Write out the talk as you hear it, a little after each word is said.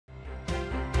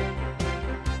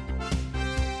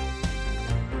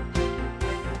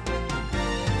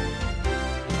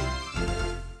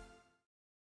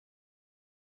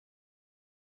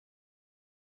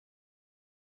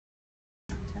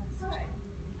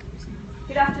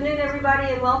Good afternoon,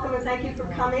 everybody, and welcome, and thank you for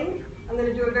coming. I'm going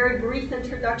to do a very brief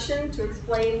introduction to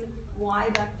explain why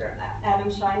Dr. Adam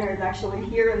Scheiner is actually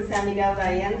here in San Miguel De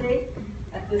Allende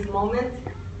at this moment.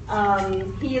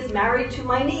 He is married to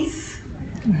my niece,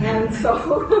 and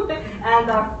so,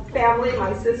 and our family,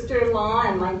 my sister-in-law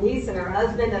and my niece and her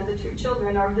husband and the two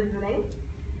children are visiting.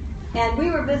 And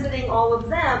we were visiting all of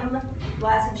them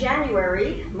last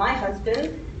January, my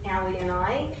husband, Allie, and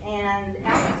I, and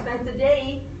Allie spent the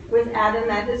day with Adam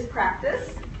at his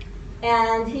practice,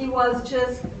 and he was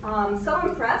just so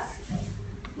impressed,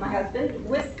 my husband,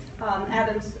 with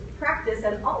Adam's practice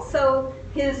and also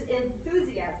his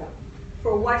enthusiasm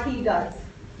for what he does.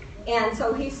 And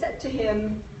so he said to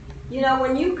him, you know,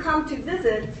 when you come to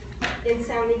visit in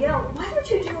San Miguel, why don't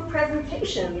you do a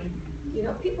presentation? You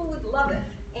know, people would love it.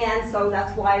 And so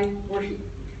that's why we're here.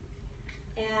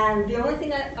 And the only thing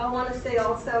that I want to say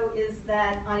also is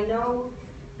that I know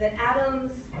that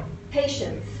Adam's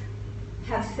patients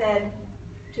have said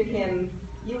to him,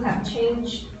 you have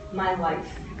changed my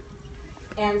life.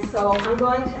 And so I'm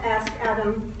going to ask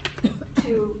Adam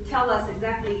to tell us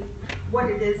exactly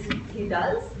what it is he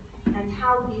does and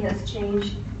how he has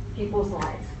changed people's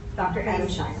lives. Dr. Adam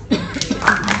Scheiner.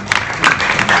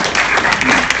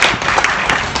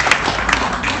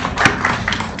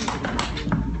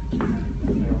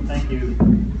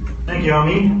 Thank you,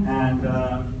 Omi,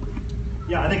 and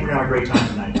yeah, I think we're gonna have a great time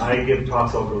tonight. I give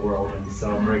talks all over the world, and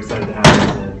so I'm very excited to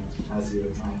have you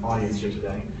as my audience here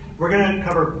today. We're gonna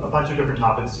cover a bunch of different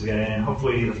topics today, and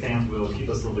hopefully the fans will keep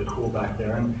us a little bit cool back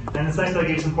there. And it's nice that I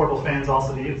gave some portable fans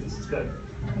also to use. This is good.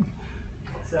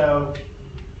 So,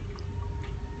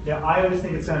 yeah, I always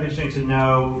think it's kind of interesting to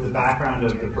know the background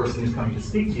of the person who's coming to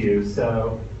speak to you.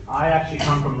 So, I actually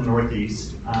come from the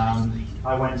Northeast.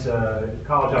 I went to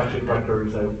college actually at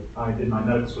Rutgers. I did my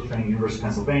medical school training at the University of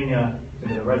Pennsylvania. I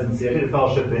did a residency. I did a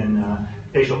fellowship in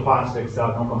facial plastics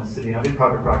out in Oklahoma City. I've been in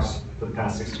private practice for the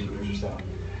past 16 years or so.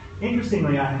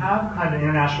 Interestingly, I have kind of an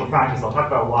international practice. I'll talk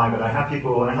about why, but I have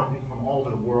people, and I help people from all over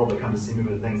the world that come to see me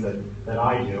for the things that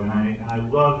I do. And I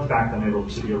love the fact that I'm able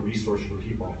to be a resource for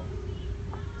people.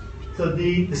 So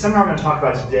the seminar I'm going to talk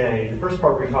about today, the first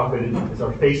part we're going to talk about is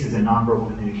our faces and nonverbal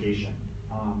communication.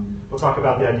 We'll talk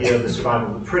about the idea of the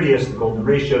survival of the prettiest, the golden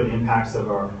ratio, the impacts of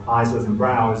our eyes, lips, and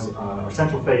brows, our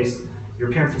central face, your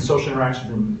appearance and social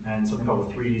interactions, and something called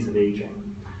the 3Ds of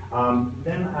aging.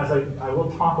 Then, as I will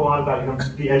talk a lot about, you're going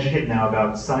to be educated now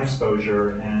about sun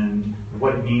exposure and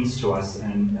what it means to us,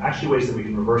 and actually ways that we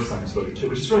can reverse sun exposure too,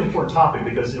 which is a really important topic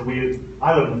because I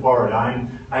live in Florida.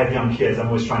 I have young kids. I'm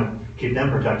always trying to keep them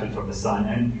protected from the sun,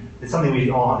 and it's something we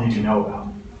all need to know about.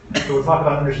 So we'll talk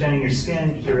about understanding your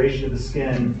skin, deterioration of the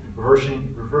skin,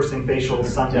 reversing facial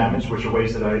sun damage, which are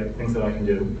things that I can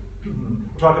do.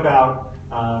 We'll talk about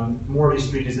more of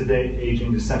these 3Ds of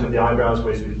aging, descent of the eyebrows,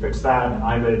 ways we can fix that, and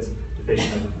eyelids,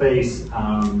 defacement of the face,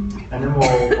 and then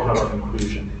we'll have our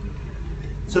conclusion.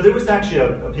 So there was actually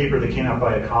a paper that came out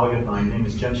by a colleague of mine, named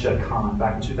Jamshed Khan,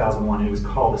 back in 2001. It was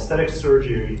called Aesthetic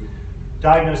Surgery,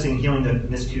 Diagnosing and Healing the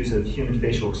Miscues of Human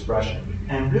Facial Expression.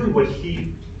 And really what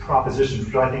he propositions,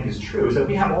 which I think is true, is that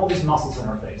we have all these muscles in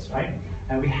our face, right?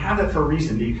 And we have that for a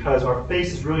reason, because our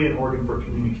face is really an organ for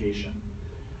communication.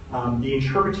 The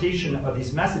interpretation of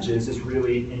these messages is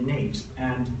really innate,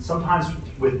 and sometimes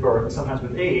with birth, and sometimes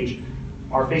with age,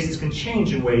 our faces can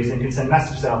change in ways and can send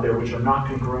messages out there which are not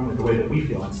congruent with the way that we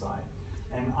feel inside.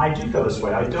 And I do feel this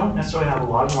way. I don't necessarily have a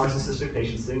lot of narcissistic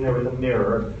patients sitting there with a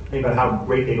mirror, thinking about how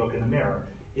great they look in the mirror.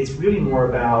 It's really more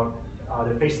about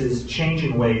their faces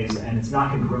changing ways, and it's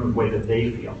not congruent with the way that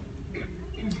they feel.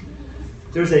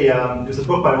 There's a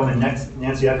book by a woman,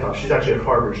 Nancy Etkoff. She's actually at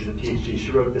Harvard. She's a PhD.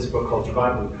 She wrote this book called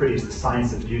Survival of the Prettiest, The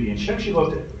Science of Beauty. And she actually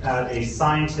looked at a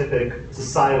scientific,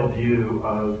 societal view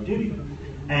of beauty.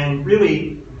 And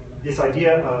really, this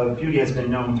idea of beauty has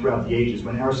been known throughout the ages.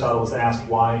 When Aristotle was asked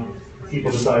why people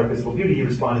desire physical beauty, he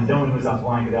responded, no one who was not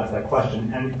blind could ask that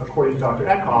question. And according to Dr.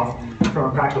 Etkoff,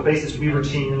 from a practical basis, we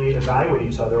routinely evaluate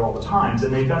each other all the time.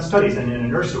 And they've done studies, and in a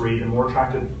nursery, the more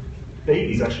attractive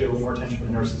babies actually get a little more attention from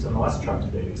the nurses than the less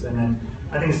attractive babies. And then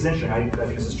I think this is interesting. I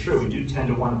think this is true. We do tend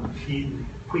to want to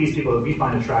please people that we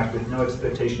find attractive with no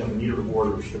expectation of immediate reward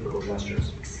or reciprocal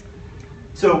gestures.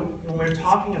 So when we're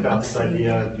talking about this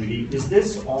idea of beauty, is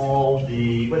this all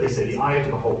what they say, the eye of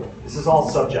the beholder? This is all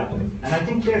subjective. And I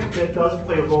think that does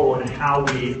play a role in how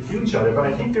we view each other, but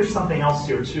I think there's something else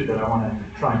here too that I want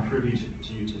to try and prove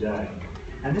to you today.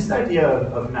 And this idea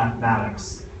of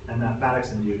mathematics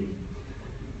and beauty.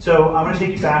 So I want to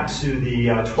take you back to the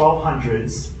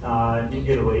 1200s in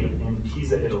Italy, in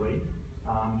Pisa, Italy.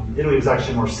 Italy was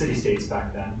actually more city-states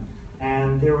back then.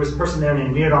 And there was a person there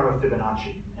named Leonardo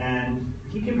Fibonacci. And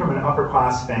he came from an upper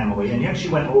class family, and he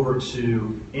actually went over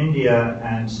to India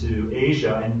and to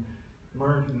Asia and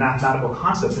learned mathematical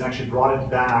concepts and actually brought it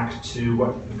back to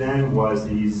what then was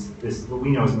what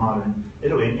we know as modern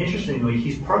Italy. And interestingly,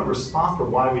 he's part of the response for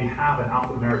why we have an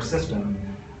alphanumeric system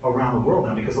around the world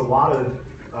now, because a lot of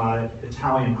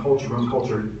Italian culture, Roman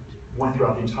culture, went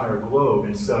throughout the entire globe.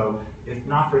 And so, if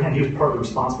not for him, he was partly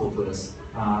responsible for this,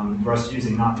 for us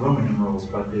using not Roman numerals,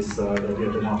 but this the idea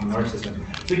of an alphanumeric system.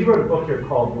 So he wrote a book here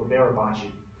called Libera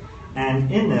Bacci.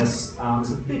 And in this,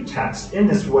 there's a big text. In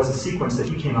this was a sequence that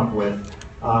he came up with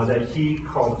that he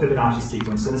called the Fibonacci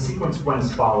sequence. And the sequence went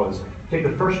as follows. Take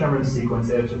the first number in the sequence,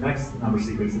 add it to the next number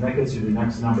sequence, and that gets you the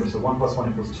next number. So 1 plus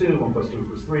 1 equals 2, 1 plus 2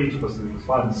 equals 3, 2 plus 3 equals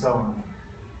 5, and so on.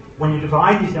 When you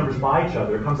divide these numbers by each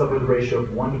other, it comes up with a ratio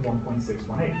of 1 to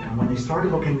 1.618. And when they started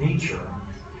to look in nature,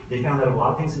 they found that a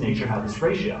lot of things in nature have this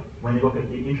ratio. When they look at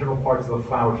the internal parts of a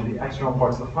flower to the external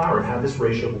parts of a flower, it had this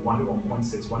ratio of 1 to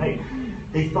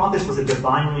 1.618. They thought this was a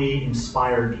divinely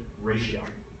inspired ratio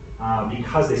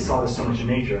because they saw this so much in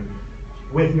nature.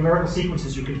 With numerical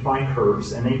sequences, you can find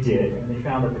curves, and they did, and they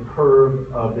found that the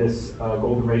curve of this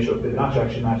golden ratio of Fibonacci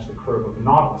actually matched the curve of the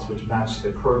Nautilus, which matched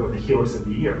the curve of the helix of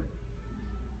the year.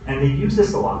 And they use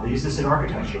this a lot. They use this in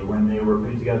architecture when they were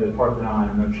putting together the Parthenon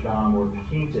or Notre Dame or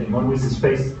painting. One Weiss's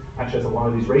face actually has a lot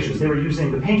of these ratios. They were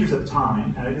using, the painters at the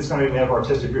time, and it's not even have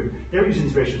artistic group, they were using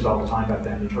these ratios all the time back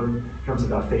then in terms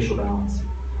of facial balance.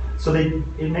 So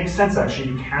it makes sense actually,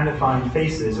 you can define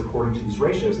faces according to these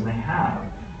ratios, and they have.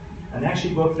 And they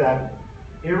actually looked at,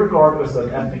 irregardless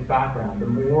of ethnic background, the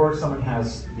more someone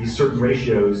has these certain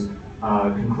ratios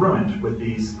congruent with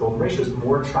these golden ratios, the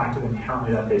more attractive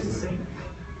inherently that face is seen.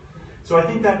 So I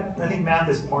think math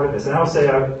is part of this. And I will say,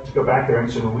 to go back there,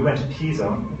 actually, when we went to Pisa,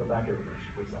 let me go back here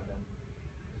for a second.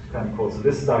 It's kind of cool. So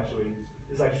this is actually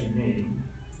me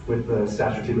with the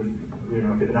statue of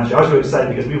Leonardo Fibonacci. I was really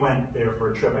excited because we went there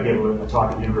for a trip. I gave a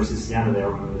talk at the University of Siena there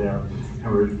when we were there. And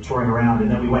we were touring around, and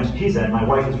then we went to Pisa, and my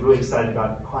wife was really excited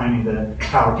about climbing the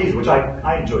Tower of Pisa, which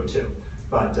I enjoyed too.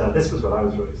 But this was what I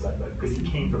was really excited about, because he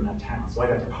came from that town. So I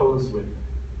got to pose with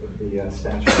the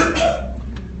statue.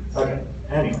 Okay,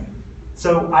 anyway.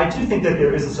 So I do think that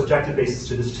there is a subjective basis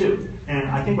to this too.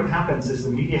 And I think what happens is the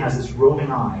media has this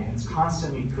roving eye, and it's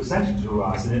constantly presented to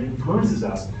us, and it influences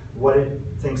us what it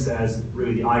thinks as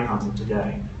really the icons of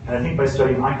today. And I think by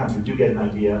studying icons, we do get an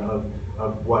idea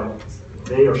of what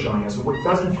they are showing us, and what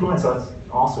does influence us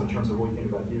also in terms of what we think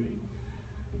about beauty.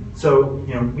 So,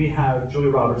 we have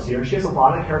Julia Roberts here. She has a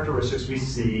lot of characteristics we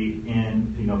see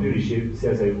in female beauty. She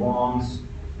has a long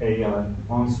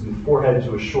smooth forehead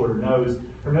to a shorter nose.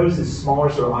 Her nose is smaller,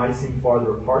 so her eyes seem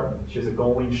farther apart. She has a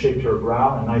gull-wing shape to her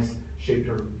brow and a nice shape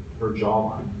to her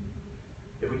jawline.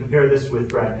 If we compare this with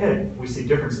Brad Pitt, we see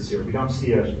differences here. We don't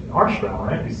see an arched brow,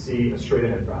 right? We see a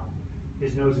straight-ahead brow.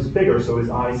 His nose is bigger, so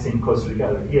his eyes seem closer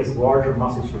together. He has larger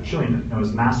muscles for chewing, known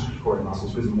as masticatory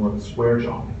muscles, because he's more of a square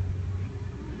jaw.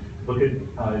 Look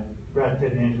at Brad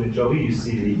Pitt and Angelina Jolie. You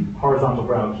see the horizontal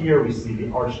brow here. We see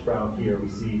the arched brow here. We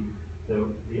see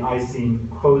the eyes seem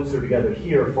closer together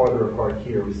here, farther apart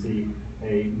here. We see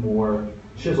a more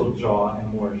chiseled jaw and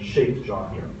more shaped jaw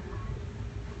here.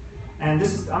 And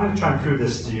I'm going to try and prove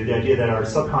this to you, the idea that our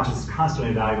subconscious is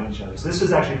constantly evaluating each other. So this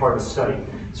is actually part of a study.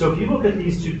 So if you look at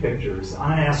these two pictures, I'm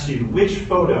going to ask you, which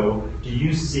photo do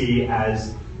you see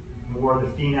as more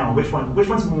the female, which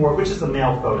is the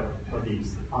male photo of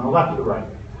these? On the left or the right?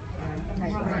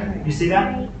 Right. You see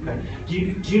that? Okay.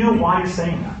 Do you know why you're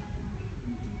saying that?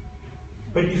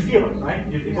 But you feel it, right?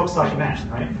 It looks like a man,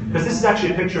 right? Because this is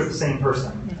actually a picture of the same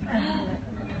person.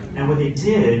 And what they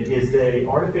did is they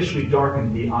artificially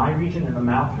darkened the eye region and the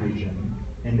mouth region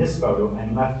in this photo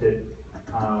and left it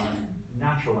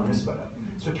natural in this photo.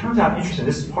 So it turns out interesting.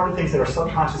 This is part of the things that our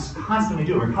subconscious constantly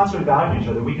do. We're constantly valuing each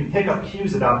other. We can pick up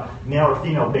cues about male or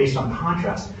female based on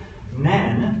contrast.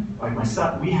 Men, like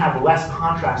myself, we have less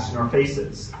contrast in our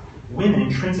faces. Women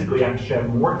intrinsically actually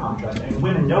have more contrast, and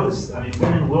women know this. I mean,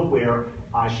 women will wear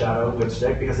eyeshadow,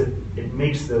 lipstick, because it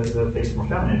makes the face more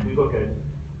feminine. If we look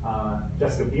at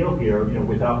Jessica Biel here,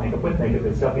 without makeup, with makeup,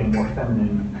 it's definitely a more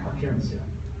feminine appearance here.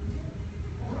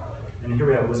 And here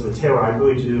we have Elizabeth Taylor. I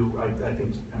really do, I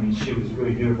think, she was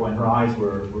really beautiful, and her eyes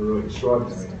were really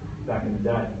extraordinary back in the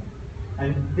day.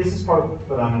 And this is part of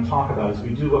what I'm going to talk about, is we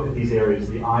do look at these areas,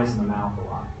 the eyes and the mouth a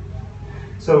lot.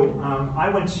 So I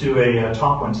went to a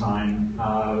talk one time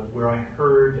where I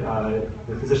heard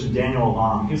the physician Daniel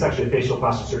Alam. He was actually a facial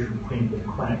plastic surgeon from Cleveland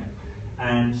Clinic,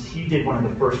 and he did one of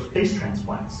the first face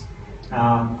transplants.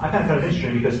 I found it kind of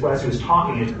interesting because as he was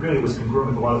talking, it really was congruent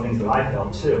with a lot of things that I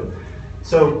felt too.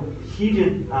 So he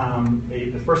did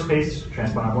the first face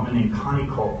transplant on a woman named Connie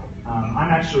Culp.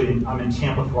 I'm in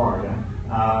Tampa, Florida,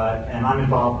 and I'm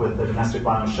involved with a domestic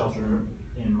violence shelter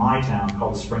in my town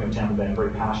called the Spring of Tampa Bay. I'm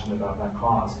very passionate about that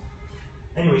cause.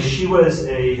 Anyway, she was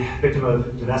a victim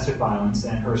of domestic violence,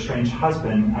 and her estranged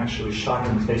husband actually shot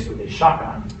her in the face with a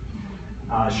shotgun.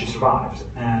 She survived,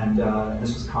 and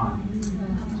this was Connie.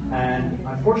 And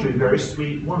unfortunately, a very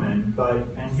sweet woman,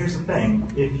 and here's the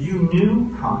thing, if you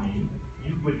knew Connie,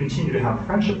 you would continue to have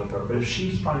friendship with her, but if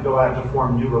she's trying to go out to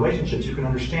form new relationships, you can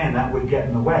understand that would get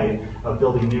in the way of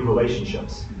building new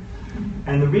relationships.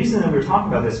 And the reason that we were talking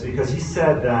about this is because he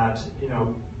said that,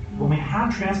 when we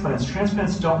have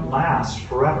transplants don't last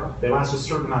forever. They last a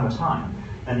certain amount of time.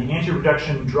 And the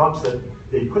anti-rejection drugs that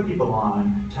they put people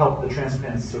on to help the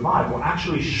transplants survive will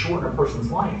actually shorten a person's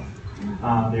life.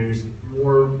 There's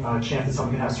more chance that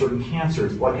someone can have certain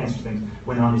cancers, blood cancers, things,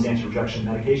 when they're on these anti-rejection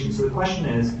medications. So the question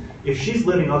is, if she's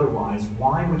living otherwise,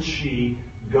 why would she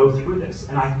go through this?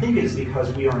 And I think it is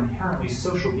because we are inherently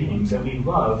social beings and we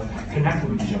love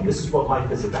connecting with each other. This is what life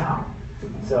is about.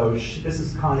 So this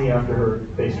is Connie after her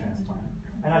face transplant.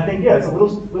 And I think, it's a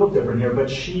little different here, but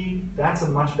that's a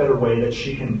much better way that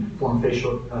she can form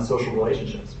social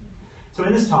relationships. So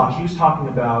in this talk, he was talking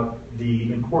about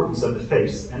the importance of the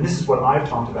face. And this is what I've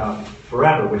talked about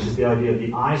forever, which is the idea of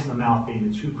the eyes and the mouth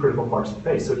being the two critical parts of the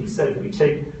face. So he said if we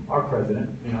take our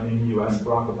president, in the US,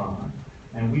 Barack Obama,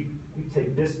 and we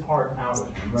take this part out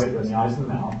of him, right, in the eyes and the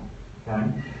mouth,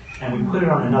 okay, and we put it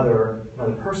on another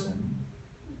person,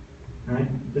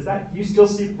 right? Do you still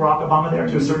see Barack Obama there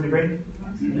to a certain degree?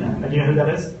 Yeah. And do you know who that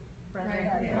is?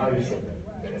 Oh, you're so good.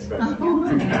 That's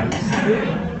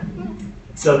right.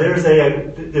 So there's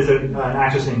an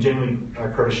actress named Jamie Lee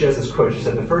Curtis. She has this quote. She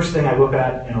said, "The first thing I look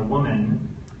at in a woman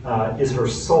is her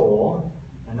soul,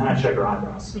 and then I check her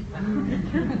eyebrows."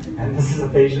 And this is a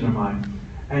patient of mine.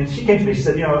 And she came to me. She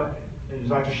said,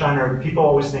 Dr. Scheiner, people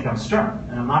always think I'm stern,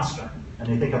 and I'm not stern. And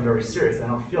they think I'm very serious, and I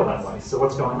don't feel that way. So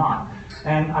what's going on?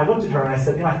 And I looked at her and I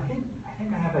said, I think I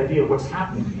have an idea of what's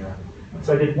happening here.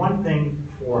 So I did one thing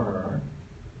for her.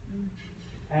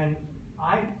 And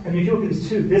if you look at these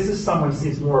two, this is someone who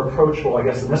seems more approachable, I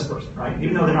guess, than this person, right?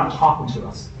 Even though they're not talking to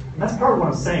us. And that's part of what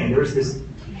I'm saying. There's this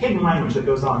hidden language that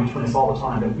goes on between us all the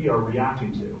time that we are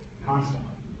reacting to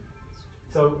constantly.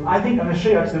 So I think, I'm going to show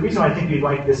you, actually, the reason I think you'd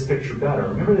like this picture better.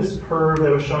 Remember this curve that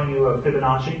I was showing you of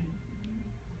Fibonacci?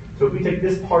 So if we take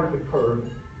this part of the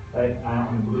curve, I don't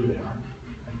want blue there,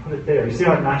 and put it there. You see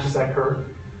how it matches that curve?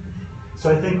 So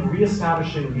I think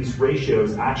reestablishing these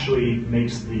ratios actually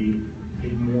makes the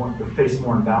face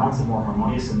more in balance and more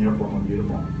harmonious and therefore more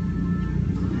beautiful.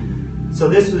 So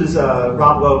this was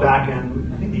Rob Lowe back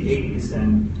in, I think, the 80s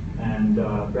and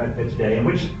Brad Pitt today. And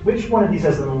which one of these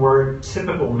has the more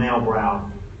typical male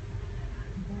brow?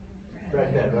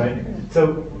 Brad Pitt, right?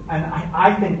 So, and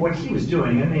I think what he was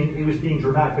doing, he was being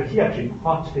dramatic, but he actually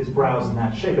plucked his brows in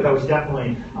that shape. But that was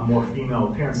definitely a more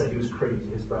female appearance that he was creating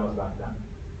to his brows back then.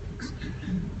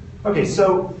 Okay,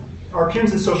 so our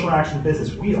appearance in social interaction in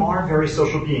business. We are very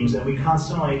social beings, and we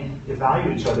constantly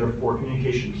evaluate each other for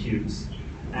communication cues.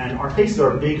 And our faces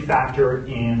are a big factor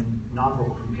in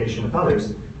nonverbal communication with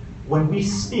others. When we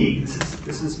speak,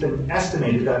 this has been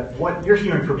estimated that what you're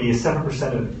hearing from me is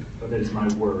 7% of it is my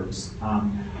words.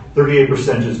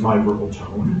 38% is my verbal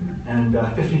tone, and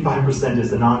 55%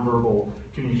 is the nonverbal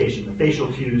communication, the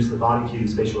facial cues, the body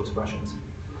cues, facial expressions.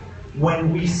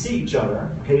 When we see each other,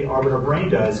 what our brain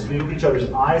does is we look at each other's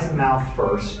eyes and mouth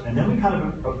first, and then we kind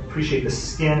of appreciate the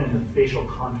skin and the facial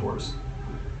contours.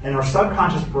 And our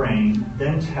subconscious brain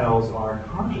then tells our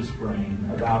conscious brain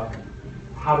about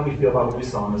how do we feel about what we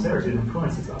saw in those areas. It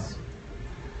influences us.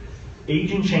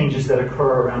 Aging changes that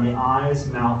occur around the eyes,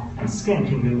 mouth, and skin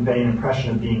can convey an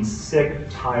impression of being sick,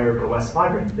 tired, or less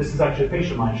vibrant. This is actually a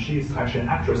patient of mine. She's actually an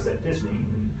actress at Disney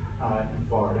in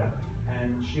Florida,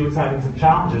 and she was having some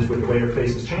challenges with the way her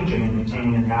face was changing and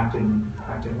maintaining in the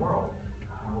acting world.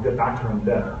 We'll get back to her in a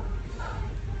bit.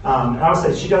 And I would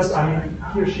say she does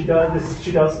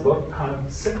look kind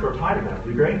of sick or tired of that. Do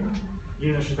you agree?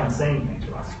 Even though she's not saying anything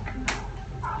to us.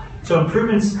 So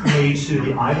improvements made to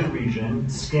the eyelid region,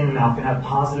 skin, and mouth can have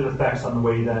positive effects on the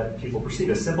way that people perceive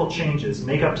us. Simple changes,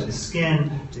 makeup to the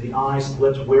skin, to the eyes,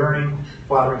 lips, wearing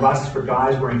flattering glasses for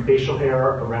guys, wearing facial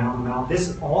hair around the mouth.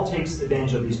 This all takes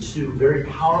advantage of these two very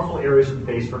powerful areas of the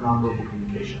face for nonverbal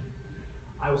communication.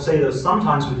 I will say, though,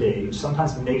 sometimes with age,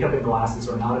 sometimes makeup and glasses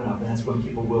are not enough, and that's when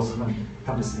people will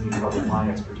come to see me about my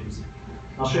expertise.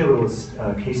 I'll show you a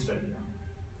little case study here.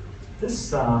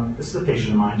 This is a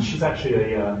patient of mine. She's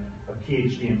actually a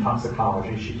PhD in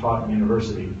toxicology. She taught in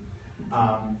university.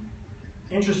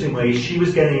 interestingly, she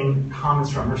was getting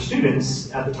comments from her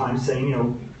students at the time saying,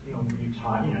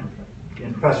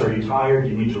 Professor, are you tired?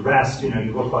 You need to rest. You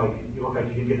look like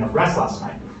you didn't get enough rest last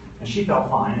night. And she felt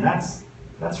fine, and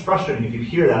that's frustrating if you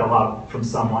hear that a lot from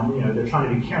someone. They're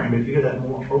trying to be caring, but if you hear that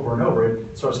more over and over,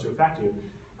 it starts to affect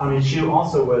you. I mean, she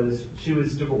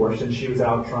was divorced, and she was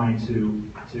out trying to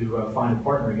find a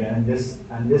partner again,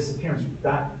 and this appearance,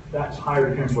 that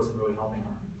tired appearance wasn't really helping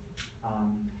her.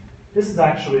 This is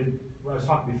actually, when I was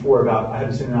talking before about, I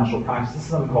have this international practice, this is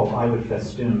something called eyelid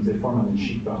festoons. They form on the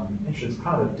cheekbone. It's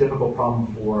kind of a difficult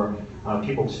problem for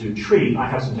people to treat. I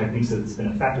have some techniques that's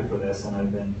been effective for this, and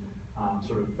I've been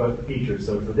sort of featured.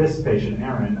 So for this patient,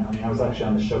 Erin, I was actually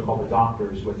on the show called The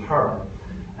Doctors with her,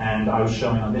 and I was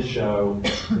showing on this show,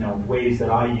 ways that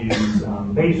I use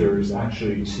lasers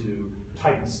actually to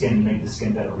tighten the skin and make the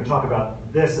skin better. We're going to talk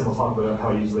about this, and we'll talk about how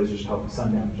I use lasers to help with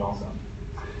sun damage also.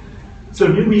 So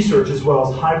new research, as well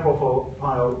as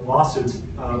high-profile lawsuits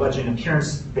alleging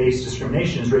appearance-based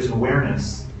discrimination, is raising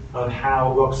awareness of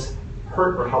how looks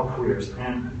hurt or help careers.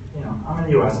 And I'm in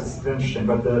the U.S. It's interesting,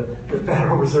 but the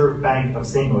Federal Reserve Bank of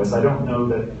St. Louis, I don't know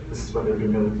that this is what they're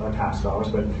doing with tax dollars,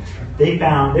 but they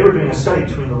were doing a study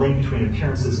between the link between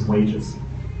appearances and wages.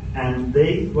 And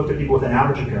they looked at people with an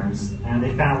average appearance, and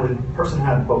they found that a person who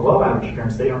had below average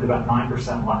appearance, they earned about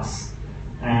 9% less.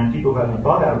 And people who had an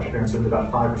above average appearance earned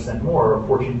about 5% more,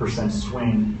 or 14%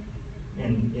 swing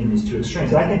in these two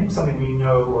extremes. And I think something we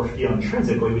know or feel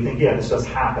intrinsically, we think, yeah, this does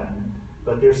happen,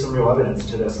 but there's some real evidence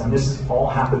to this. And this all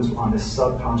happens on this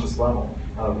subconscious level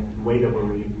of the way that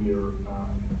we're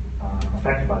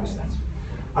affected by these things.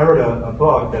 I wrote a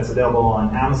book that's available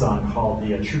on Amazon called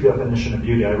The True Definition of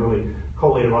Beauty. I really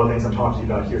collated a lot of things I'm talking to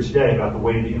you about here today about the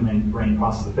way the human brain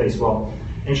processes the face. Well,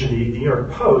 actually, the New York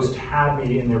Post had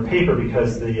me in their paper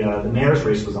because the mayor's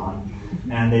race was on,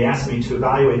 and they asked me to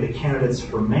evaluate the candidates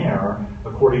for mayor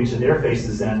according to their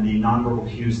faces and the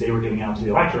nonverbal cues they were giving out to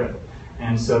the electorate.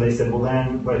 And so they said, well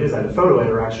then, what it is, I had a photo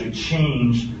editor actually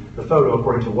change the photo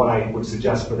according to what I would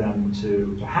suggest for them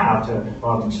to have to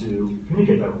allow them to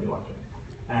communicate better with the electorate.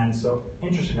 And so,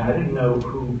 interesting, I didn't know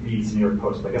who reads New York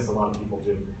Post, but I guess a lot of people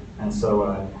do. And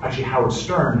so, actually, Howard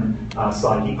Stern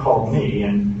saw it. He called me,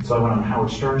 and so I went on Howard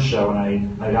Stern's show, and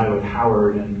I evaluated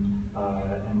Howard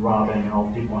and Robin and all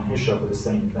the people on his show for the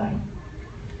same thing.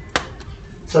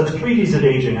 So the 3 Ds of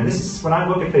aging, and this is, when I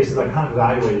look at faces, I kind of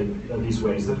evaluate these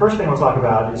ways. The first thing I'll talk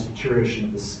about is deterioration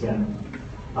of the skin.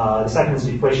 The second is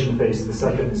deflation of the face, and the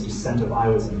second is descent of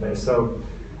eyelids in the face. So,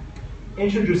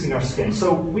 introducing our skin.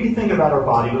 So we think about our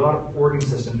body with a lot of organ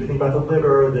systems. We think about the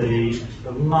liver,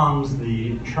 the lungs,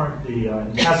 the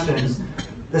intestines.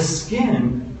 The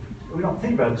skin, we don't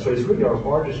think about it this way, it's really our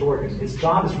largest organ. Its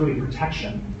job is really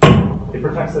protection. It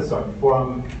protects us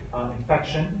from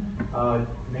infection,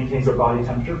 maintains our body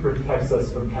temperature, protects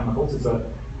us from chemicals.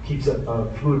 Keeps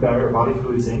a fluid barrier, body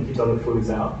fluids in, keeps other fluids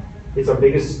out. It's our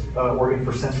biggest organ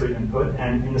for sensory input,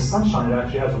 and in the sunshine it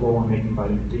actually has a role in making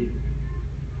vitamin D.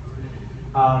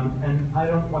 And I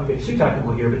don't want to get too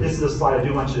technical here, but this is a slide I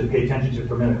do want you to pay attention to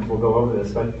for a minute, because we'll go over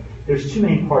this. But there's 2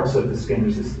 main parts of the skin.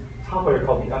 There's this top layer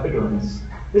called the epidermis.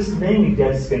 This is mainly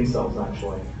dead skin cells,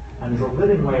 actually. And there's a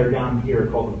living layer down here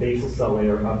called the basal cell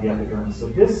layer of the epidermis. So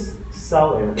this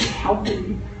cell layer is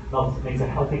healthy, makes a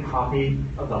healthy copy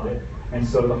of it. And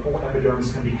so the whole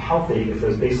epidermis can be healthy if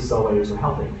those basal cell layers are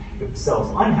healthy. If the cell is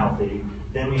unhealthy,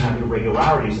 then we have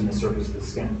irregularities in the surface of the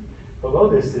skin. Below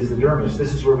this is the dermis.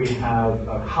 This is where we have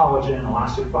collagen,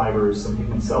 elastic fibers, some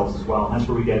pigment cells as well, and that's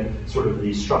where we get sort of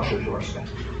the structure to our skin.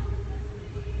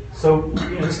 So,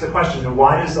 this is the question,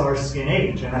 why does our skin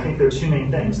age? And I think there are 2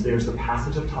 main things. There's the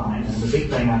passage of time, and the big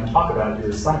thing I'm going to talk about here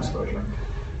is sun exposure.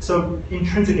 So,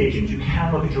 intrinsic aging, you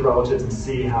can look at your relatives and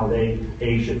see how they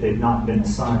age if they've not been in the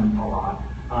sun a lot.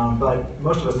 But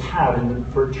most of us have, and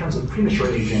in terms of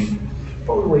premature aging,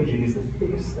 photoaging is the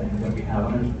biggest thing that we have.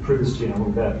 I'm going to prove this to you in a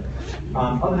little bit.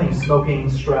 Other things, smoking,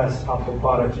 stress, topical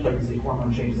products, pregnancy,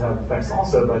 hormone changes have effects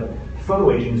also, but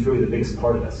photoaging is really the biggest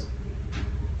part of this.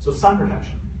 So sun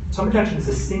protection. Sun protection is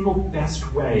the single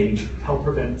best way to help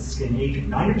prevent skin aging.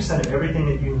 90% of everything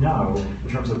that you know in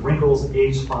terms of wrinkles,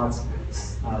 age spots,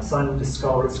 skin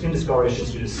discoloration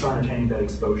is due to sun or tanning bed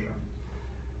exposure.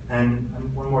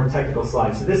 And one more technical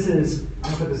slide. So this is,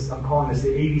 I'm calling this the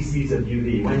ABCs of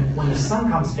UV. When the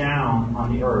sun comes down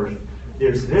on the Earth,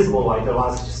 there's visible light that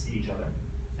allows us to see each other.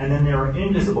 And then there are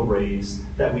invisible rays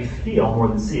that we feel more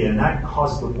than see, and that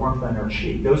causes the warmth on our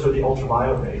cheek. Those are the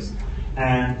ultraviolet rays.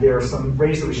 And there are some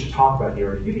rays that we should talk about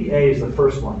here. UVA is the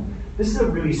first one. This is a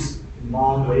really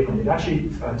long wavelength. It actually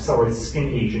accelerates skin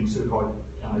aging, so we call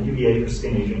it UVA for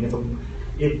skin aging.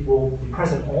 it will be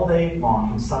present all day long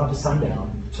from sun up to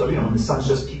sundown. So, when the sun's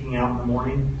just peeking out in the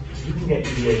morning, you can get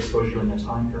UVA exposure in that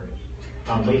time period.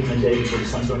 Late in the day before the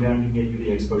sun's going down, you can get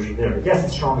UVA exposure there. Yes,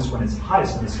 it's strongest when it's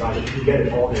highest in the sky, but you can get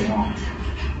it all day long.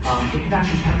 It can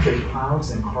actually penetrate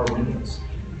clouds and car windows.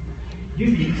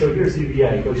 UV, so here's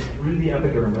UVA. It goes through the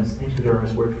epidermis into the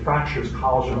dermis where it fractures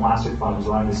collagen and elastic fibers,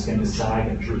 allowing the skin to sag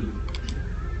and droop.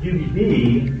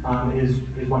 UVB is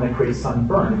one that creates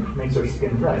sunburn. It makes our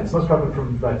skin red. It's most prevalent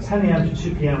from about 10 a.m. to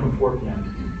 2 p.m. and 4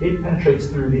 p.m. It penetrates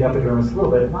through the epidermis a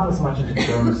little bit, not as much into the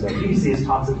dermis though. UVC is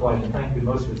toxic light, and thankfully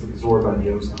most of it's absorbed by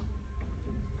the ozone.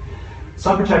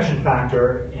 Sun protection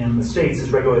factor in the States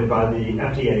is regulated by the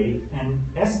FDA, and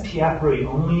SPF really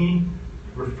only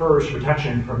refers to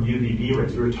protection from UVB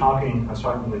rays. I was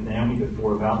talking with Naomi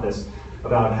before about this,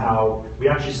 about how we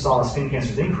actually saw skin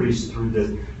cancers increase through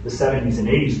the 70s and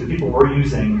 80s. The people were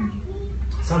using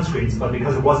sunscreens, but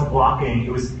because it wasn't blocking,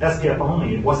 it was SPF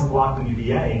only, it wasn't blocking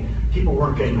UVA, people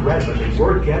weren't getting red, but they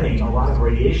were getting a lot of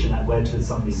radiation that led to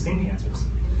some of these skin cancers.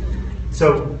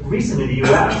 So recently the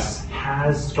US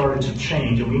has started to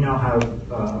change, and we now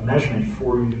have a measurement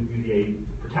for UVA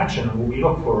protection. And what we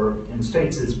look for in the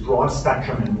States is broad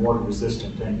spectrum and water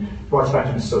resistant, and broad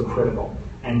spectrum is so critical.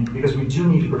 And because we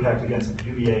do need to protect against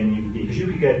UVA and UVB,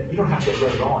 because you don't have to get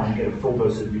red at all, and you get a full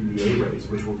dose of UVA rays,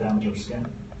 which will damage our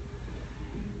skin.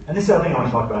 And this is the other thing I want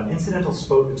to talk about.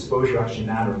 Incidental exposure actually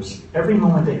matters. Every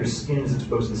moment that your skin is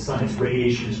exposed to the sun, its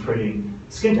radiation is creating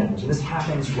skin damage. And this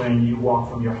happens when you walk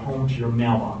from your home to your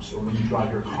mailbox, or when you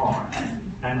drive your car.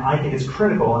 And I think it's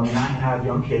critical. I mean, I have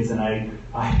young kids, and I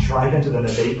drive into them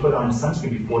that they put on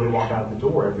sunscreen before they walk out the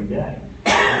door every day.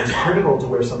 And it's critical to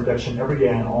wear sun protection every day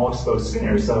on all exposed skin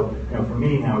areas. So, for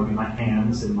me now, it would be my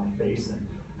hands and my face,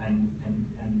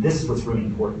 and this is what's really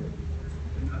important.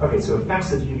 Okay, so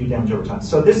effects of UV damage over time.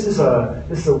 So this is a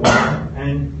woman,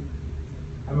 and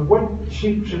I mean, what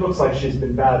she looks like she's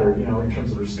been battered, in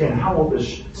terms of her skin. How old does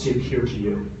she appear to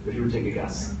you, if you were to take a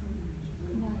guess?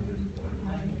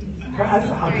 That's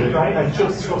 100, right? She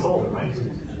looks older,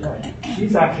 right?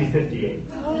 She's actually 58.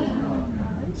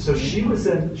 So she was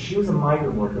a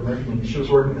migrant worker. She was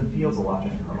working in the fields a lot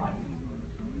in her life.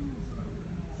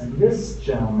 And this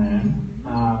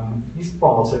gentleman, he's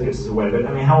bald, so it gives us away. But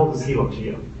I mean, how old does he look to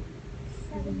you?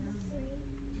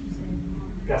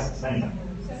 73. Guess, say anything.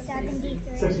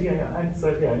 73. 60,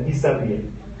 yeah, he's 78.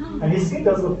 And his skin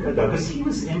does look good though, because he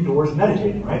was indoors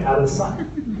meditating, right, out of the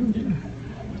sun.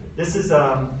 This is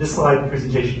this slide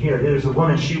presentation here. There's a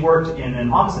woman, she worked in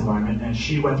an office environment, and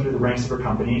she went through the ranks of her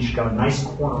company, and she got a nice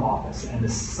corner office, and the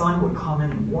sun would come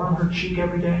in and warm her cheek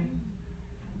every day.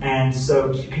 And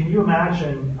so can you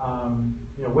imagine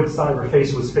which side of her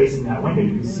face was facing that window?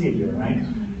 You can see it here, right?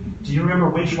 Do you remember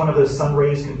which one of those sun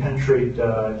rays can penetrate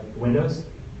windows?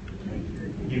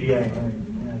 UVA.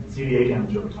 It's UVA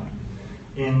damage over time.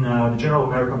 In the Journal of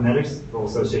American Medical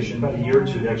Association, about a year or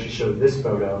two, they actually showed this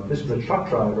photo. This was a truck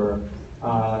driver,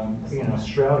 I think in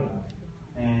Australia,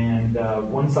 and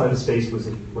one side of his face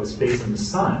was facing the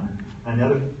sun, and the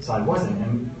other side wasn't.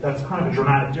 And that's kind of a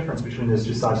dramatic difference between those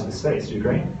two sides of his face. Do you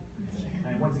agree?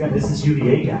 And once again, this is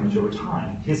UVA damage over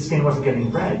time. His skin wasn't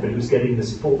getting red, but he was getting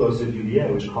this full dose of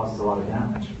UVA, which causes a lot of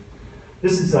damage.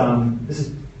 This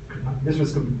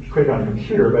was created on a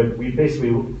computer, but we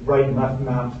basically right and left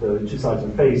mapped the two sides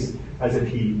of the face as if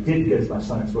he did get as much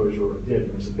sun exposure or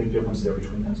did. There's a big difference there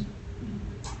between those.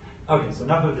 Okay, so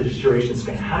enough of the deterioration of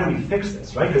skin. How do we fix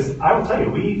this, right? Because I will tell you,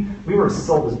 we were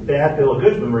sold this bad bill of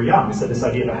goods when we were young. We said this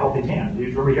idea of a healthy tan. Do you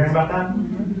remember hearing about that?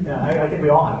 Mm-hmm. Yeah, I think we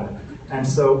all have it. And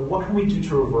so what can we do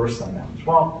to reverse sun damage?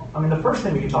 Well, I mean, the first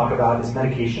thing we can talk about is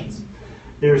medications.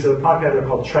 There's a product out there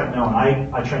called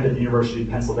tretinoin. I trained at the University of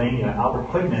Pennsylvania. Albert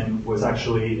Quickman was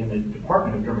actually in the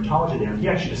Department of Dermatology there, and he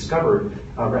actually discovered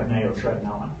Retin-A or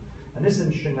tretinoin. And this is an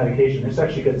interesting medication. This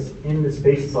actually gets in the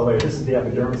spaces cell layer. This is the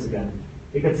epidermis again.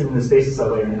 It gets in the spaces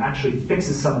cell layer and it actually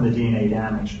fixes some of the DNA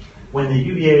damage. When the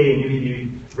UVA and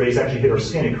UVB rays actually hit our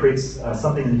skin, it creates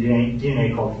something in the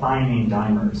DNA called thymine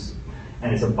dimers.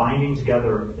 And it's a binding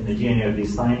together in the DNA of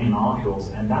these thymine molecules,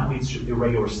 and that leads to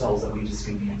irregular cells that lead to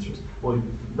skin cancers. Well,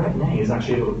 Retin-A is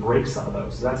actually able to break some of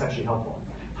those, so that's actually helpful.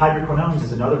 Hydroquinones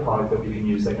is another product that we can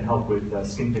use that can help with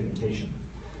skin pigmentation.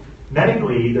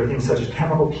 Medically, there are things such as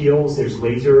chemical peels, there's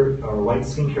laser or light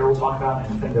skincare we'll talk about,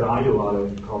 and the thing that I do a lot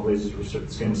of called lasers for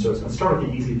skin restoration. Let's start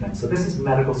with the easy thing. So this is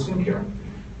medical skincare.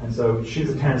 And so she's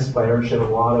a tennis player, and she had a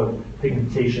lot of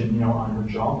pigmentation, on her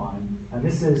jawline. And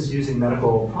this is using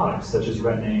medical products such as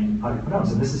Retin-A and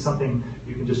hydroquinones. And this is something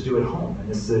you can just do at home. And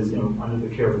this is, under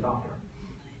the care of a doctor.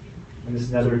 And this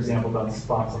is another example about the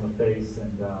spots on the face.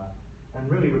 And And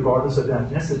really, regardless of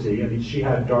ethnicity, I mean, she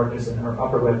had darkness in her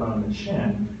upper lip and on the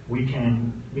chin. We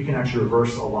can actually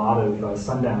reverse a lot of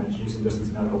sun damage using just this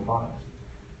medical product.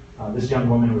 This young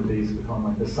woman with these, we call them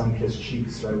like the sun-kissed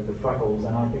cheeks, right, with the freckles,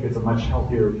 and I think it's a much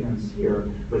healthier appearance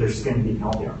here with her skin being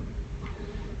healthier.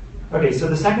 Okay, so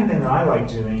the second thing that I like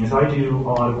doing is I do a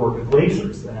lot of work with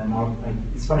lasers, and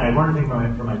it's funny, I learn things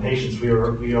from my patients.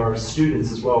 We are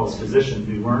students as well as physicians.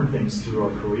 We learn things through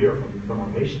our career from our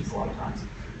patients a lot of times.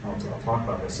 I'll talk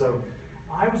about this. So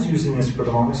I was using this for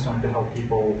the longest time to help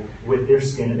people with their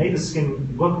skin. It made the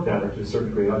skin look better to a certain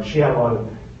degree. Like she had a lot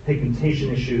of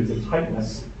pigmentation issues and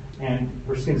tightness, and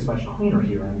her skin is much cleaner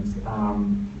here.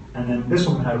 And then this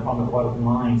woman had a problem with a lot of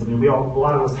lines. I mean, a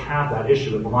lot of us have that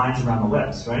issue with the lines around the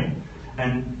lips, right?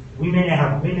 And we may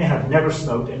have never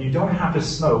smoked, and you don't have to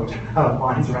smoke to have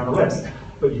lines around the lips,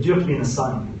 but you do have to be in the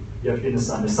sun. You have to be in the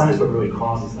sun. The sun is what really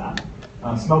causes that.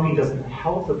 Smoking doesn't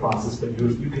help the process, but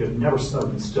you could have never smoked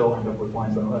and still end up with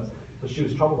lines around the lips. So she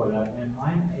was troubled by that, and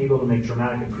I'm able to make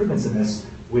dramatic improvements in this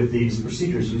with these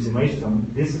procedures using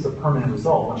lasers. This is a permanent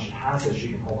result. Once she has this,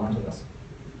 she can hold on to this.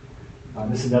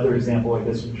 This is another example like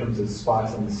this in terms of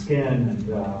spots on the skin.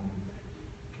 And,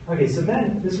 okay, so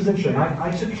then this was interesting. I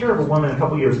took care of a woman a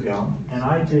couple years ago, and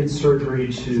I did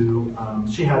surgery to,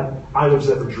 she had eyelids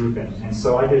that were drooping, and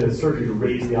so I did a surgery to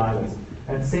raise the eyelids.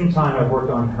 At the same time, I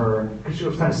worked on her, because she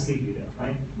was kind of sleepy there,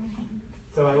 right?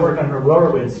 So I worked on her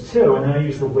lower lids too, and then I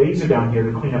used the laser down here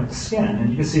to clean up the skin. And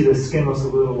you can see the skin looks a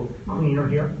little cleaner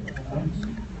here.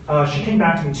 She came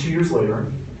back to me 2 years later,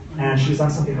 and she was on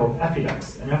something called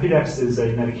Epidex. And Epidex is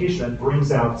a medication that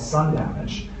brings out sun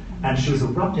damage. And she was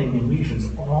erupting in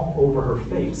lesions all over her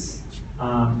face,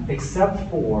 except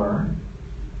for,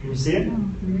 can you see it?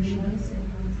 In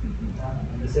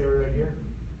this area right here?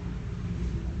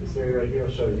 This area right here,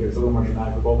 I'll show you here. It's a little more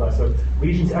dramatic with both eyes. So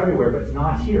lesions everywhere, but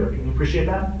not here. Can you appreciate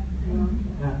that?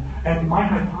 Yeah. And my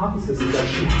hypothesis is that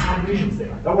she had lesions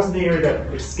there. That wasn't the area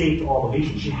that escaped all the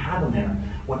lesions. She had them there.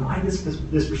 When I did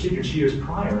this procedure 2 years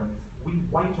prior, we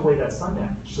wiped away that sun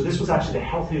damage. So this was actually the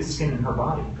healthiest skin in her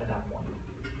body at that point.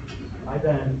 I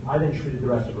then treated the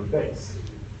rest of her face.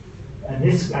 And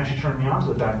this actually turned me on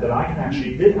to the fact that I can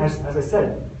actually, as I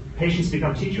said, patients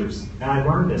become teachers, and I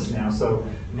learned this now. So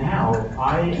now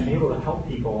I am able to help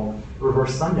people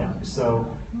reverse sun damage.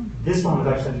 So this one was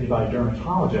actually sent to me by a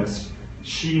dermatologist.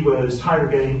 She was tired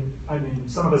of getting, I mean,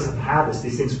 some of us have had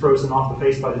these things frozen off the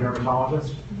face by the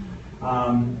dermatologist.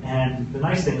 And the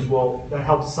nice thing is, well, that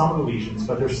helps some of the lesions,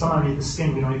 but there's some underneath the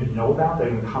skin we don't even know about that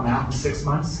are going to come out in 6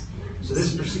 months. So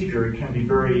this procedure can be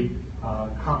very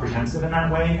comprehensive in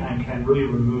that way and can really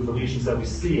remove the lesions that we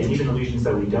see and even the lesions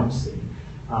that we don't see.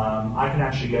 I can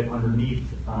actually get underneath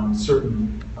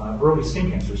certain early skin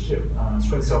cancers too,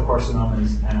 squamous cell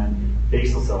carcinomas and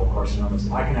basal cell carcinomas.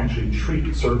 I can actually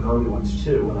treat certain early ones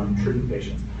too when I'm treating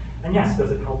patients. And yes,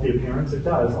 does it help the appearance? It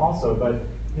does also, but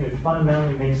you know, it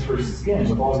fundamentally makes her skin,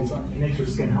 with all these, it makes her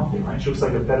skin healthy, right? She looks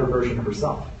like a better version of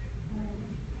herself.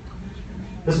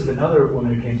 This is another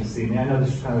woman who came to see me. I know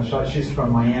this is kind of a shot. She's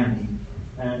from Miami.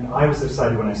 And I was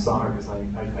excited when I saw her because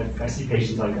I see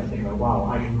patients like I think, wow,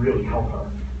 I can really help her.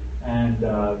 And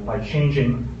by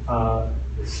changing the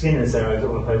skin in this area, I was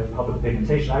able to help with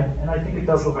pigmentation. And I think it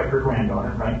does look like her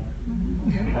granddaughter, right?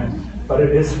 Okay. But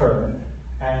it is her.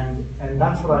 And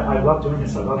that's what I love doing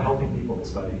this. I love helping people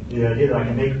this way. The idea that I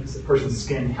can make a person's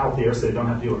skin healthier so they don't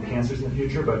have to deal with cancers in the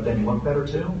future, but then look better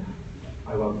too.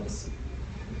 I love this.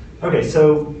 Okay,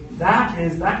 so that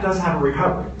does have a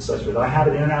recovery associated with it. I have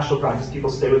an international practice. People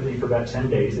stay with me for about 10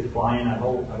 days. They fly in. I have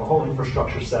a whole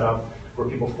infrastructure set up where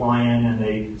people fly in and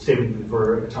they stay with me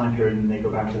for a time period and they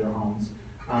go back to their homes.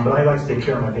 But I like to take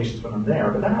care of my patients when I'm there.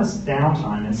 But that has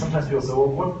downtime. And sometimes people say, well,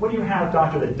 what do you have,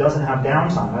 doctor, that doesn't have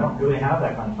downtime? I don't really have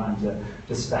that kind of time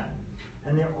to spend.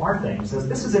 And there are things.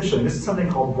 This is interesting. This is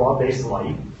something called raw-based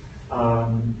light.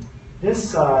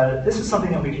 This is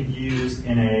something that we could use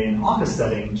in an office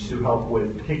setting to help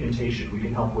with pigmentation. We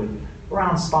can help with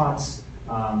brown spots,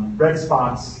 red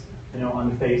spots, on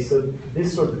the face. So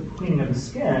this sort of cleaning of the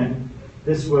skin,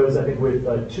 this was, I think,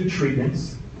 with 2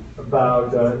 treatments,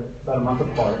 about a month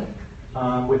apart,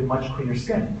 with much cleaner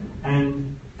skin.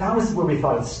 And that was where we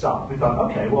thought it stopped. We thought,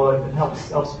 okay, well, it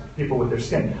helps people with their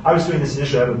skin. I was doing this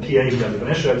initially. I have a PA who does it.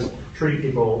 Initially, I was treating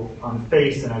people on the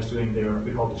face, and I was doing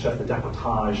we called the chest, the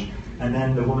décolletage. And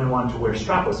then the woman wanted to wear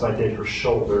strapless, so I did her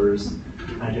shoulders,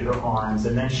 and I did her arms,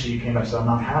 and then she came back and said, I'm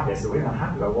not happy. I said, well, you're not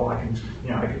happy about it. Well, I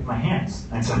can, my hands.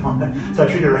 And so I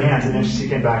treated her hands, and then she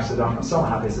came back and said, I'm so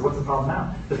unhappy. I said, what's the problem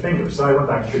now? The fingers. So I went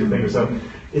back to treat the fingers. So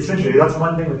it's interesting. That's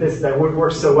one thing with this, that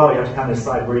works so well, you have to kind of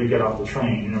decide where you get off the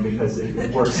train, because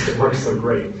it works so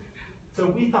great. So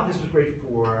we thought this was great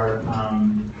for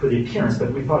the appearance,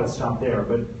 but we thought it stopped there.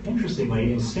 But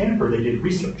interestingly, in Stanford, they did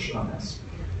research on this.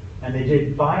 And they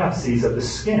did biopsies of the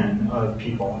skin of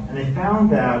people, and they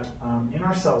found that in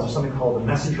our cells there's something called the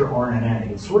messenger RNA.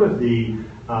 It's sort of the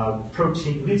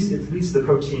protein, it leads to the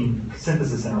protein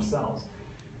synthesis in our cells.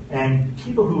 And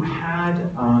people who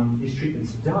had these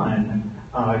treatments done,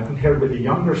 compared with a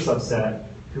younger subset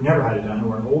who never had it done,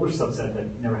 or an older subset that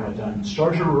never had it done,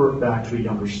 started to revert back to a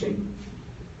younger state.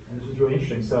 And this was really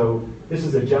interesting. So this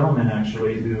is a gentleman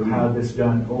actually who had this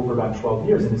done over about 12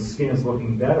 years, and his skin is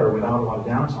looking better without a lot of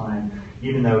downtime,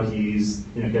 even though he's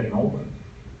getting older.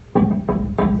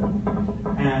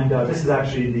 And this is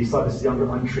actually this is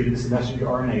younger untreated. This is messenger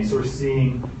RNA. So we're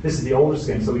seeing this is the older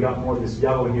skin. So we got more of this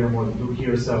yellow here, more of the blue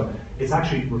here. So it's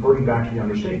actually reverting back to the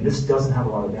younger state. This doesn't have a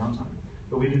lot of downtime.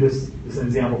 But we do this as an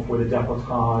example for the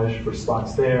décolletage, for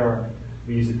spots there.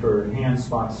 We use it for hand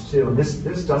spots too. And this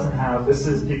doesn't have, this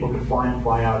is people can fly in,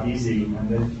 fly out easy,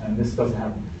 and this doesn't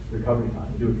have recovery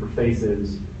time. We do it for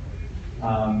faces.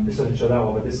 This doesn't show that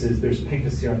well, but there's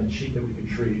pinkness here on the cheek that we can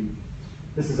treat.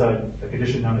 This is a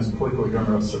condition known as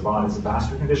poikiloderma serrata. It's a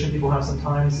vascular condition people have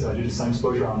sometimes due to sun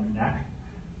exposure on the neck.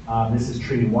 This is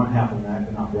treating one half of the neck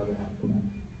and not the other half of the neck.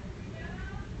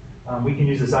 We can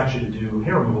use this actually to do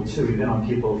hair removal too, even on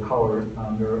people of color.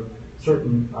 There are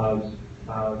certain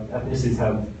ethnicities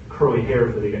have curly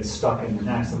hairs that they get stuck in the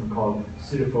neck, something called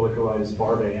pseudofolliculitis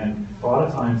barbae, and a lot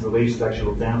of times the lasers actually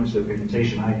will damage the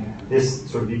pigmentation. This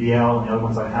sort of BBL and the other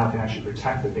ones I have can actually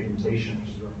protect the pigmentation, which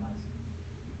is really nice.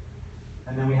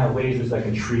 And then we have lasers that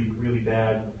can treat really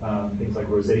bad things like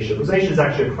rosacea. Rosacea is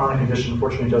actually a chronic condition.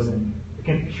 Unfortunately, it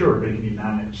can't be cured, but it can be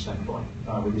managed, thankfully,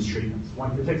 with these treatments.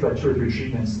 It takes about 2 or 3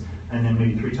 treatments, and then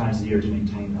maybe 3 times a year to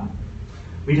maintain that.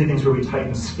 We did things where we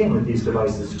tighten skin with these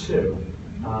devices too.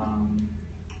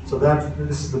 So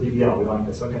this is the BBL. We like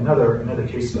this. Okay, another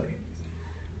case study.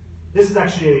 This is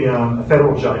actually a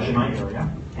federal judge in my area,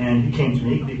 and he came to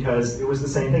me because it was the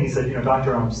same thing. He said,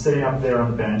 doctor, I'm sitting up there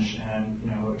on the bench, and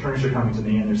attorneys are coming to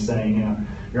me, and they're saying,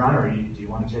 Your Honor, do you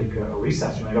want to take a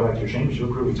recess? You want to go back to your chambers? You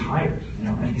look really tired.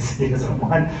 And he doesn't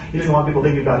want people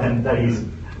thinking about him that he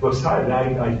looks tired.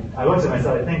 I looked at him and I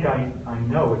said, I think I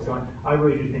know what's going on. I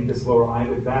really do think this lower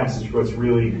eyelid bags is what's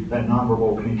really that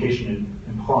nonverbal communication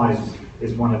implies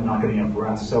is one of not getting enough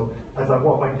rest. So I thought,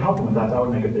 well, if I can help him with that, that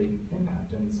would make a big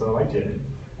impact. And so I did.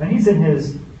 And he's in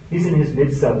his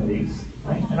mid-70s,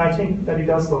 right? And I think that he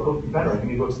does look better. I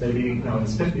think he looks maybe in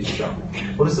his 50s or so.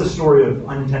 Well, this is a story of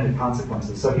unintended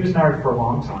consequences. So he was married for a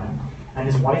long time, and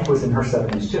his wife was in her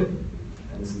 70s too.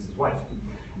 And this is his wife.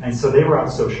 And so they were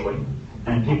out socially,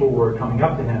 and people were coming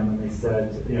up to him, and they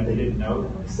said, they didn't know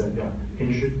them. They said,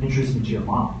 can you introduce me to your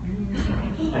mom?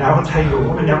 And I will tell you, a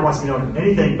woman never wants to know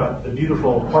anything but the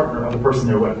beautiful partner of the person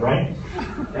they're with, right?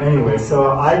 Anyway,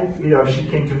 so she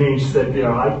came to me and she said,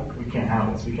 we can't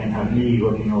have this. We can't have me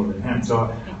looking over at him.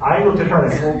 So I looked at her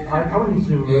and I said, well, I probably need to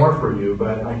do more for you,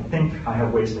 but I think I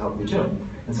have ways to help you too.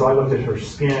 And so I looked at her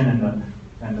skin and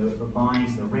the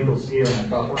lines and the wrinkles here, and I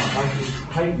thought, well, if I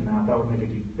could tighten that would make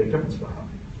a big difference for her.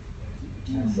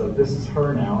 And so this is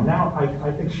her now. And now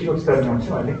I think she looks better now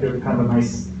too. I think they're kind of a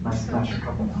nice matching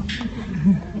couple now.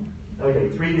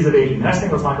 Okay, 3 Ds of aging. The next thing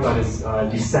we'll talk about is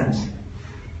descent.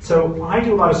 So I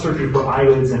do a lot of surgery for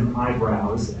eyelids and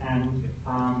eyebrows, and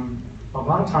a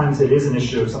lot of times it is an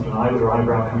issue of something eyelid or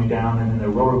eyebrow coming down, and then there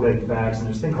are lower leg bags, and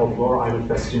there's a thing called lower eyelid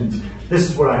festoons. This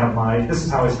is what I have this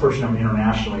is how I was first known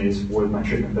internationally, is for my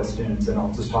treatment festoons, and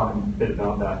I'll just talk a bit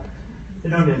about that. They're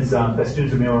known as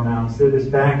festoons or malar mounds. They're this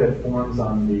bag that forms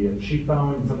on the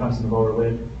cheekbone and sometimes in the lower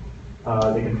lid.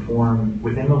 They can form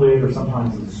within the lid, or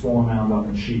sometimes as a swollen mound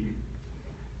on the cheek.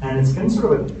 And it's been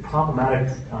sort of a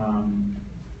problematic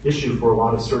issue for a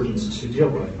lot of surgeons to deal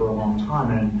with for a long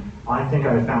time, and I think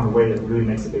I found a way that really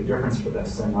makes a big difference for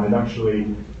this. And I've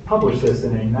actually published this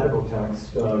in a medical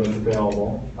text that's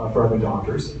available for other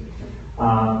doctors.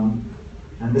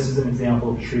 And this is an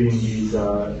example of treating these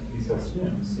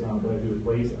festoons that I do with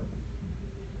laser.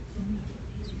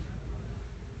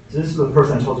 So this is the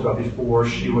person I told you about before.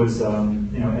 She was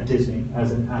at Disney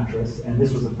as an actress, and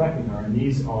this was affecting her. And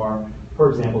these are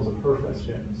her examples of her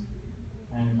festoons.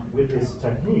 And with this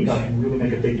technique, I can really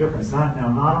make a big difference. Not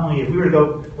only, if we were to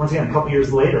go, once again, a couple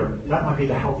years later, that might be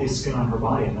the healthiest skin on her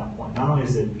body at that point. Not only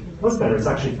is it looks better, it's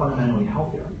actually fundamentally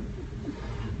healthier.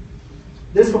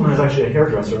 This woman is actually a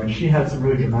hairdresser, and she had some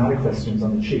really dramatic festoons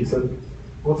on the cheek. So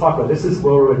we'll talk about this. This is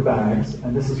lower lid bags,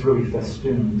 and this is really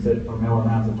festoons that are malar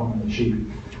mounds that form on the cheek.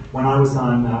 When I was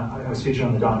I was featured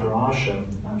on the Dr. Oz show.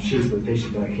 She was the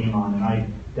patient that I came on, and I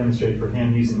demonstrated for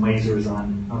him using lasers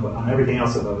on everything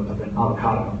else of an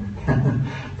avocado.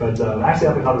 But actually,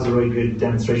 I thought it was a really good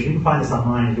demonstration. You can find this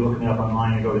online. If you look me up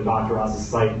online and go to Dr. Oz's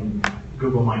site and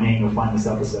Google my name, you'll find this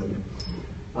episode.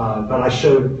 But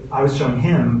I was showing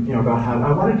him, about how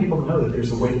I wanted people to know that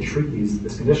there's a way to treat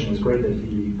this condition. It was great that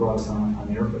he brought us on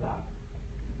air for that.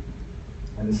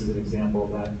 And this is an example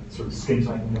of that sort of skin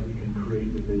tightening that we can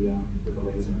create with the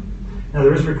laser. Now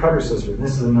there is recovery scissors.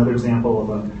 This is another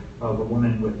example of a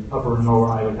woman with upper and lower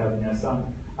eyelid heaviness.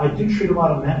 I do treat a lot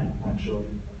of men, actually.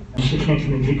 And she came to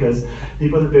me because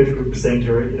people in the big group were saying to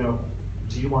her,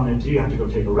 do you have to go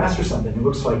take a rest or something? It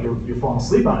looks like you're falling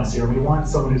asleep on us here. We want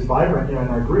someone who's vibrant in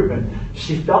our group. And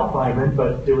she felt vibrant,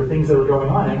 but there were things that were going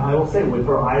on. And I will say, with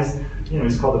her eyes,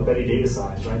 it's called the Betty Davis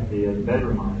eyes, right? The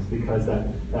bedroom eyes, because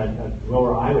that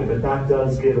lower eyelid, but that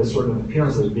does give a sort of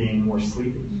appearance of being more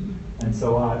sleepy. And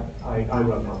so I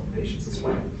love helping patients this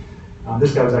way.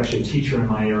 This guy was actually a teacher in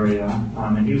my area,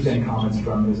 and he was getting comments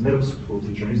from his middle school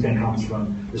teacher, and he was getting comments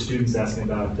from the students asking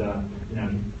about,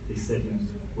 they said,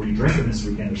 were you drinking this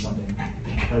weekend or something?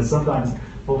 Because sometimes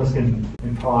fullness can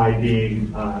imply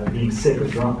being sick or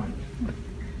drunk.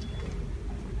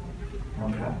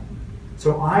 Okay.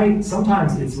 So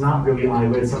sometimes it's not really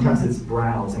eyelids, sometimes it's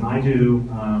brows, and I do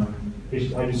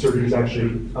surgeries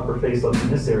actually upper face lobes in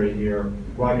this area here,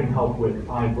 where I can help with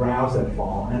eyebrows that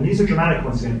fall. And these are dramatic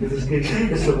ones because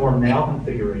this is a more male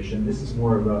configuration. This is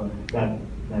more of that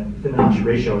Fibonacci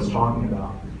ratio I was talking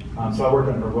about. So I work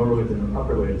on her lower lids and her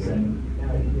upper lids, and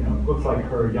it looks like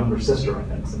her younger sister, I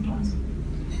think, sometimes.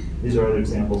 These are other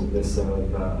examples of this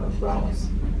of brows.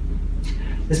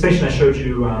 This patient I showed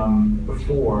you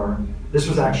before, this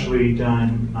was actually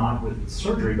done not with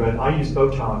surgery, but I use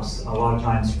Botox a lot of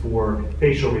times for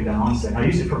facial rebalancing. I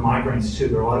use it for migraines too.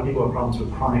 There are a lot of people who have problems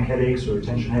with chronic headaches or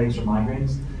tension headaches or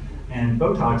migraines. And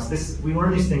Botox, we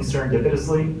learn these things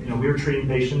serendipitously. We were treating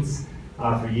patients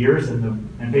for years,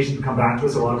 and patients would come back to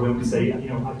us. A lot of women would say,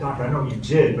 doctor, I know what you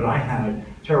did, but I had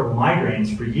terrible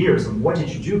migraines for years. And what did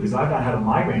you do? Because I've not had a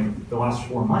migraine for the last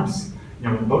 4 months.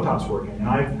 When the Botox working. And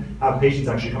I have patients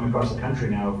actually coming across the country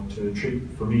now to treat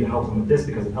for me to help them with this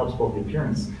because it helps both the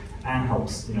appearance and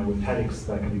helps with headaches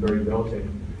that can be very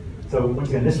debilitating. So once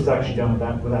again, this was actually done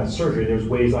without surgery. There's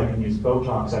ways I can use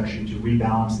Botox actually to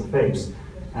rebalance the face.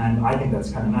 And I think that's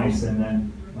kind of nice. And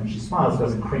then when she smiles, it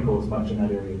doesn't crinkle as much in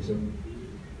that area too.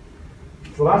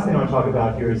 So the last thing I want to talk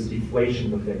about here is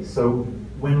deflation of the face. So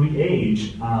when we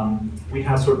age, we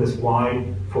have sort of this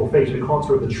wide, full face. We call it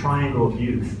sort of the triangle of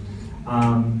youth.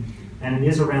 And it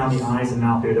is around the eyes and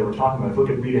mouth area that we're talking about. If we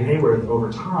look at Rita Hayworth,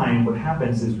 over time, what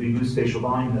happens is we lose facial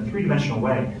volume in a three-dimensional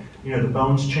way. The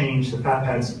bones change, the fat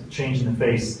pads change in the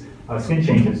face, skin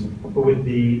changes, but with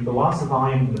the loss of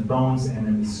volume in the bones and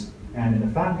in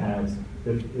the fat pads,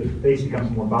 the face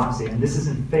becomes more boxy. And this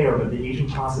isn't fair, but the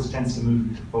aging process tends to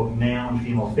move both male and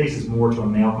female faces more to a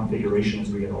male configuration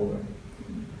as we get older.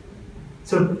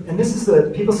 So, and this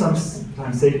is people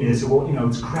sometimes say to me, they say, well,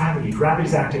 it's gravity.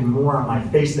 Gravity's acting more on my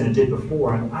face than it did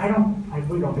before. And I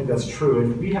really don't think that's true.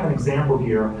 And we have an example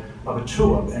here of a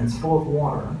tulip, and it's full of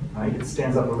water, right? It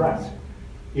stands up erect.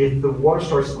 If the water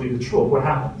starts to leave the tulip, what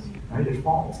happens? Right? It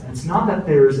falls. And it's not that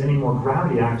there's any more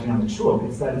gravity acting on the tulip,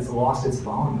 it's that it's lost its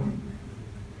volume.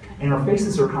 And our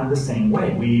faces are kind of the same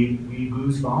way. We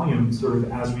lose volume sort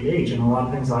of as we age, and a lot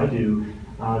of things I do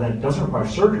that doesn't require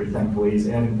surgery, thankfully, is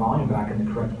adding volume back in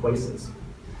the correct places.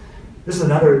 This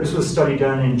was a study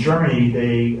done in Germany.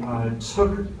 They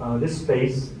took this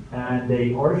face and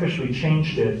they artificially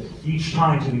changed it each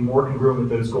time to be more congruent with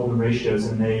those golden ratios.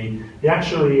 And they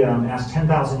actually asked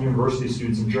 10,000 university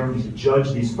students in Germany to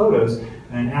judge these photos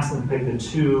and asked them to pick the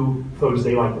 2 photos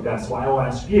they like the best. So I will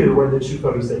ask you, what are the 2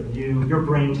 photos that your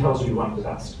brain tells you like the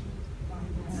best?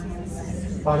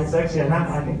 5 and 6, yeah, and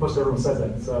I think most everyone says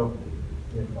that. So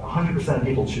 100% of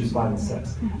people choose 5 and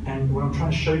 6. And what I'm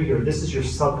trying to show you here, this is your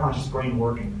subconscious brain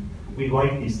working. We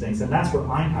like these things, and that's what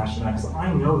I'm passionate about, because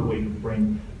I know the way the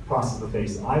brain processes the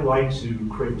face. I like to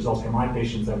create results for my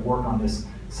patients that work on this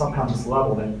subconscious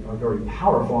level that are very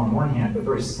powerful on one hand, but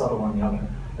very subtle on the other.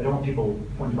 I don't want people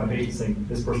pointing to my patients saying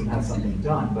this person had something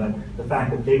done, but the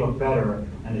fact that they look better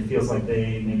and it feels like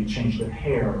they maybe changed their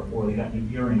hair or they got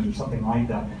new earrings or something like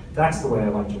that, that's the way I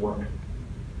like to work.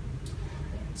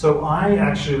 So I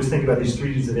actually was thinking about these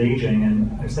 3 Ds of aging,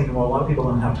 and I was thinking, well, a lot of people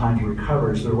don't have time to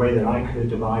recover. Is there a way that I could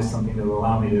devise something that would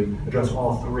allow me to address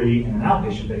all 3 in an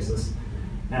outpatient basis?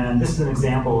 And this is an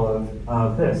example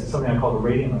of this. It's something I call the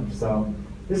radiant lift. So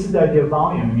this is the idea of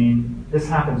volume. I mean, this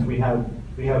happens. We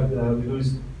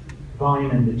lose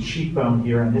volume in the cheekbone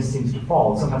here, and this seems to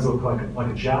fall. Sometimes it looks like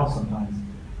a jowl sometimes.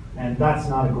 And that's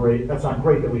not great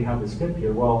that we have this dip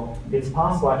here. Well, it's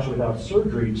possible actually without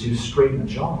surgery to straighten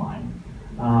the jawline.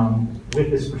 with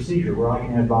this procedure where I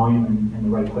can add volume in the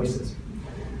right places.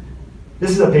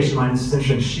 This is a patient of mine. This is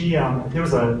interesting. She, it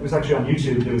was actually on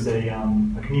YouTube. There was a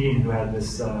comedian who had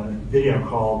this video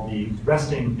called the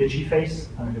resting bitchy face.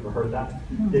 I don't know if you've ever heard that.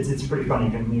 It's pretty funny.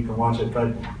 You can watch it.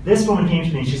 But this woman came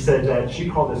to me and she said that she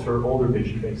called this her older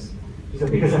bitchy face. She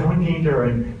said because everyone came to her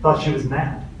and thought she was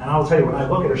mad. And I will tell you, when I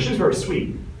look at her, she was very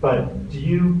sweet. But do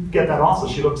you get that also?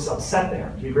 She looks upset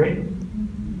there. Do you agree?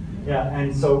 Yeah.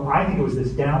 And so I think it was this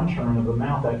downturn of the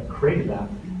mouth that created that.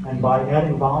 And by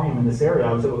adding volume in this area,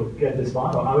 I was able to get this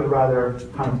volume. I would rather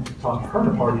kind of talk to her in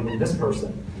a party than this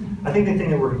person. I think the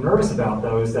thing that we're nervous about,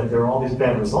 though, is that there are all these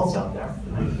bad results out there.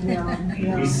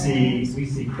 Right? We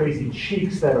see crazy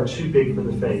cheeks that are too big for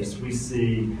the face. We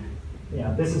see,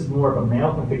 this is more of a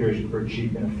male configuration for a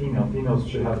cheek than a female. Females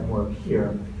should have more up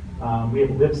here. We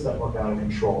have lips that look out of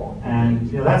control. And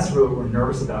that's really what we're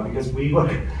nervous about because we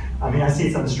look, I see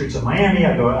it on the streets of Miami,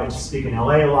 I speak in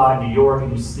LA a lot, New York,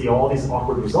 and you see all these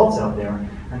awkward results out there.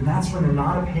 And that's when they're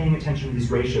not paying attention to these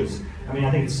ratios. I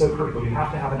think it's so critical. You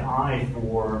have to have an eye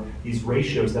for these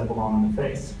ratios that belong in the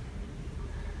face.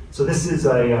 So this is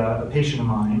a patient of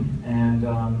mine, and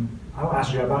I will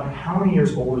ask you about how many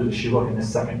years older does she look in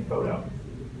this second photo?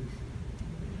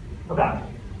 About.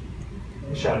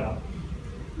 Shout it out.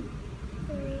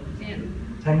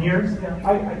 10 years?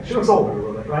 Yeah. She looks older a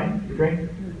little bit, right? You agree?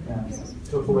 Yeah.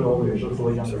 She looks a little older. She looks a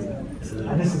little younger.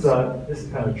 And this is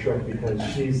kind of a trick because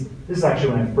this is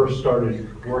actually when I first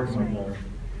started working with her,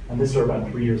 and this is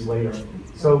about 3 years later.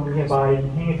 So by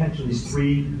paying attention to these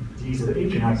 3 Ds of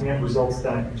aging, I can get results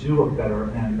that do look better.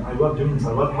 And I love doing this.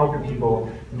 I love helping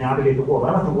people navigate the world.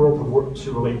 I want the world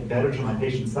to relate better to my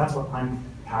patients. That's what I'm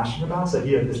passionate about. This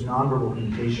idea of this nonverbal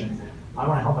communication. I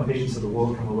want to help my patients so the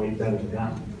world can relate better to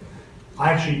them.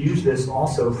 I actually use this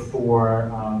also for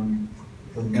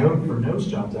nose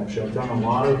jobs, actually. I've done a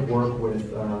lot of work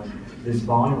with this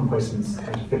volume replacements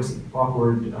to fix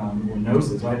awkward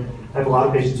noses. I have a lot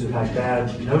of patients who have had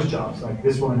bad nose jobs. Like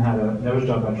this woman had a nose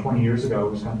job about 20 years ago.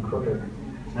 It was kind of crooked.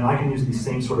 And I can use these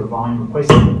same sort of volume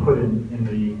replacements and put in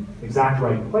the exact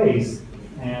right place,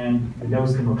 and the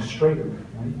nose can look straighter.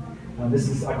 Right?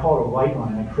 I call it a light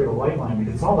line. I create a light line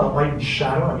because it's all about light and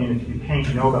shadow. If you paint,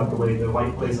 you know about the way the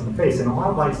light plays on the face, and a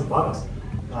lot of light's above us.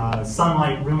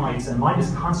 Sunlight, room lights, and light is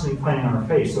constantly playing on our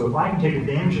face. So if I can take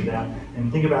advantage of that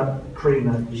and think about creating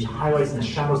the highlights and the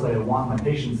shadows that I want in my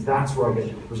patients, that's where I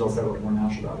get results that look more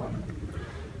natural that way.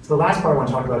 So the last part I want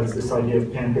to talk about is this idea of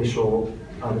panfacial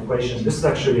deflation. This is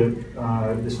actually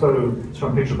this photo is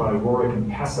from a picture by Rorick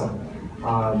and Pessa.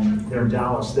 They're in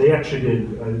Dallas. They actually did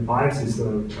biopsies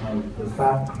of the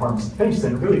fat compartments of the face,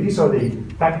 and really these are the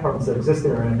fat compartments that exist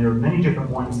there, and there are many different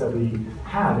ones that we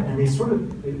have, and we sort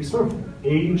of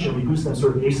age and we boost them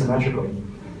sort of asymmetrically.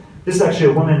 This is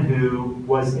actually a woman who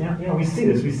was, we see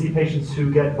this. We see patients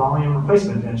who get volume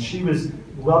replacement, and she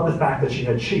loved the fact that she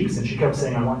had cheeks, and she kept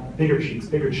saying, "I want bigger cheeks,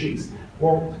 bigger cheeks."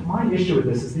 Well, my issue with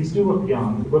this is these do look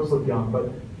young, the lips look young,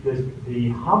 but the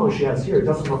hobble she has here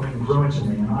doesn't look congruent to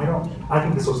me, and I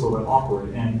think this looks a little bit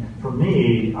awkward. And for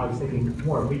me, I was thinking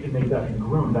more if we could make that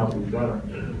congruent, that would be better.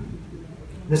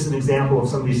 This is an example of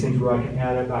some of these things where I can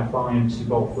add back volume to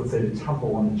both, let's say, the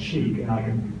temple and the cheek, and I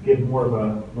can give more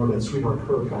of that sweetheart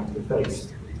curve back to the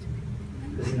face.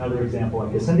 This is another example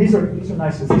like this, and these are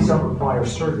nice because these don't require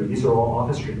surgery. These are all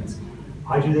office treatments.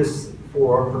 I do this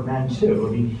for men too.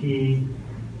 He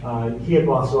had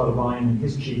lost a lot of volume in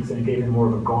his cheeks, and it gave him more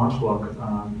of a gaunt look,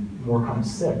 more kind of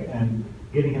sick, and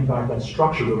getting him back that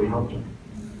structure really helped him.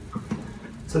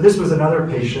 So this was another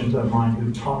patient of mine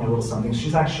who taught me a little something.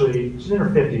 She's in her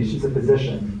 50s, she's a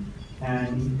physician,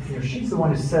 and she's the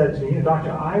one who said to me,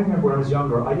 "Doctor, I remember when I was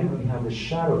younger, I didn't really have this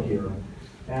shadow here."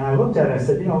 And I looked at it and I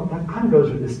said, that kind of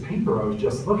goes with this paper I was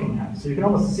just looking at. So you can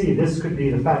almost see this could be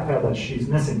the fat pad that she's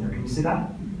missing here. Can you see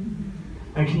that?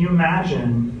 And can you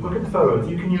imagine, look at the photo,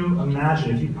 can you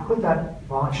imagine if you put that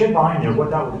shape volume there, what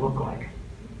that would look like?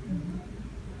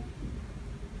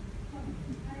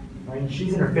 Right?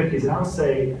 She's in her 50s, and I would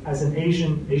say, as an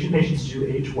Asian patients do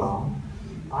age well,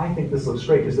 I think this looks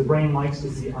great because the brain likes to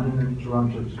see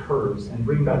uninterrupted curves, and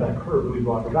bringing back that curve really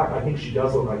brought her back. I think she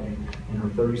does look like in her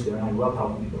 30s there, and I love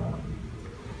helping people out.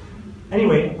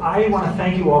 Anyway, I want to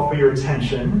thank you all for your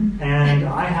attention, and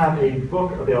I have a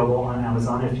book available on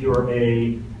Amazon. If you're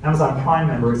an Amazon Prime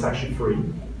member, it's actually free.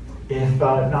 If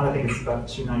not, I think it's about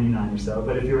 $2.99 or so.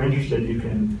 But if you're interested, you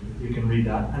can read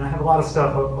that. And I have a lot of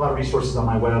stuff, a lot of resources on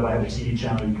my web. I have a TV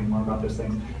channel. You can learn about those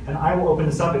things. And I will open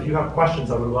this up. If you have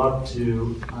questions, I would love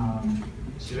to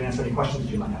answer any questions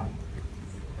you might have.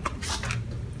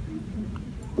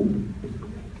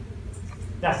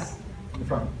 Yes, in the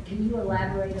front. Can you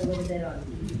elaborate a little bit on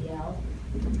EPL?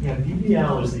 Yeah,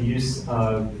 BBL is the use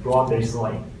of broad-based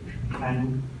light.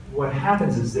 And what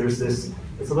happens is there's this,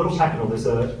 it's a little technical, there's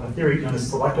a theory known as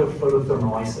selective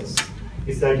photothermolysis.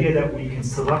 It's the idea that we can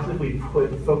selectively put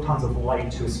photons of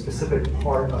light to a specific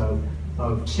part of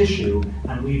tissue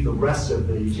and leave the rest of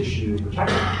the tissue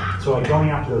protected. So like going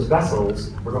after those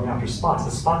vessels, we're going after spots.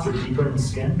 The spots are deeper in the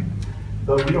skin,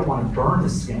 but we don't want to burn the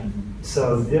skin.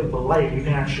 So the light, we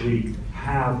can actually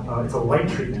have, it's a light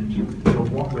treatment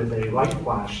with a light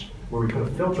flash where we put a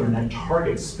filter in that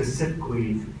targets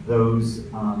specifically those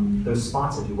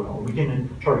spots, if you will. We can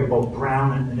target both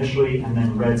brown initially and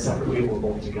then red separately or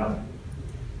both together.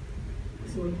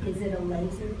 So is it a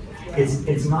laser?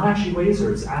 It's not actually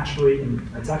laser. It's actually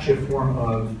a form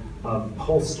of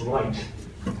pulsed light.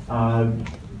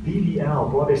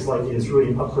 BBL, broad-based light, is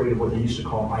really an upgrade of what they used to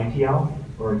call IPL,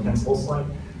 or intense pulse light,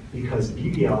 because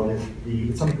BBL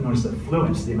it's something known as the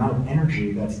fluence. The amount of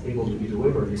energy that's able to be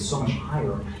delivered is so much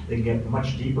higher. They can get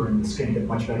much deeper in the skin, get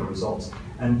much better results.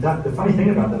 And the funny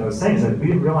thing about that I was saying is that we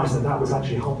didn't realize that was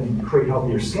actually helping create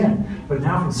healthier skin. But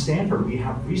now from Stanford, we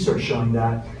have research showing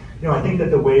that, I think that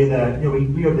the way that, we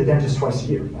go to the dentist twice a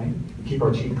year, right? We keep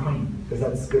our teeth clean, because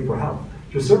that's good for health.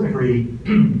 To a certain degree,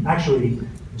 actually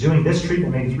doing this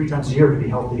treatment maybe 3 times a year could be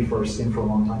healthy for our skin for a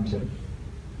long time too.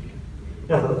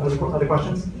 Yeah, other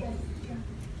questions? Yes.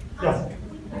 Yes.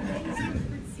 With laser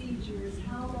procedures,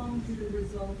 how long do the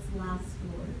results last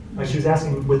for? She was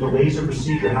asking, with the laser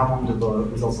procedure, how long do the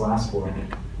results last for?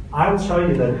 I will tell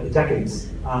you that decades.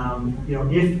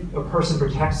 If a person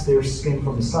protects their skin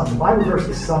from the sun, if I reverse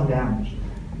the sun damage,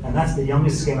 and that's the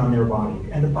youngest skin on their body,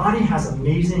 and the body has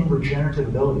amazing regenerative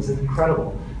abilities. It's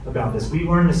incredible about this. We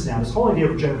learn this now. This whole idea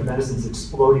of regenerative medicine is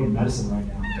exploding in medicine right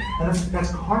now. And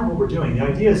that's part of what we're doing. The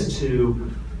idea is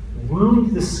to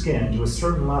wound the skin to a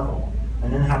certain level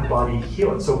and then have the body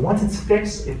heal it. So once it's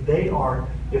fixed, if they are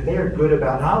good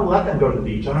about it, I'll let them go to the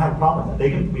beach. I don't have a problem with that.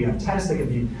 They can be on tennis, they can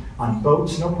be on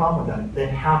boats, no problem with that. They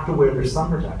have to wear their sun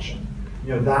protection.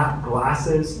 That,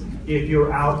 glasses, if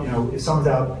you're out, if someone's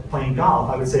out playing golf,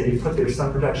 I would say they put their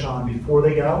sun protection on before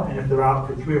they go, and if they're out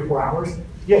for 3 or 4 hours,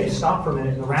 yeah, you stop for a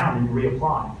minute in the round and you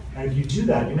reapply. And if you do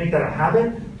that, you make that a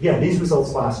habit, yeah, these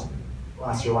results last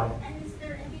your life. And is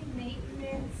there any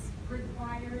maintenance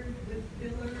required with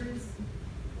fillers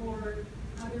or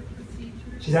other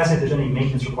procedures? She's asking if there's any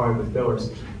maintenance required with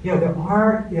fillers. Yeah, there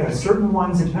are certain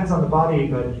ones, it depends on the body,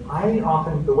 but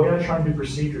the way I try and do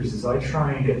procedures is I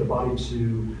try and get the body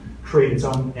to create its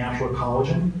own natural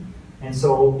collagen. And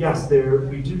so, yes,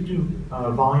 we do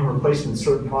volume replacement in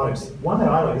certain products. One that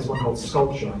I like is one called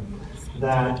Sculpture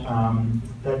that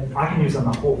I can use on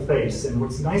the whole face. And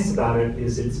what's nice about it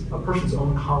is it's a person's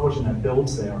own collagen that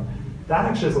builds there. That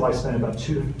actually has a lifespan of about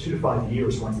 2 to 5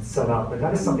 years once it's set up, but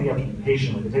that is something you have to be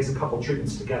patient with. It takes a couple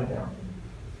treatments to get there.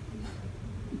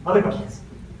 Other questions?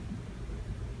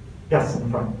 Yes, in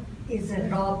front. Is it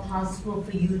at all possible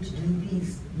for you to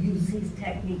use these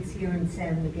techniques here in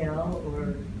San Miguel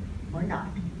or not?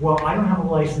 Well, I don't have a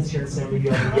license here in San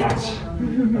Miguel yet. I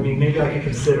mean, maybe I could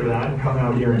consider that and come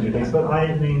out here and do things. But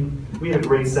we have a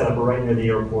great setup. We're right near the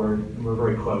airport, and we're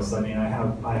very close. I mean, I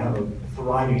have a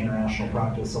thriving international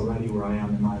practice already where I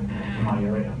am in my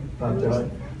area. But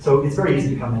so it's very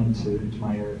easy to come into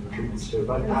my area for treatments too.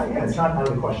 But yeah, it's not out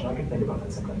of the question. I can think about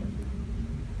that someday.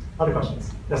 Other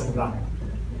questions? Yes, in the back.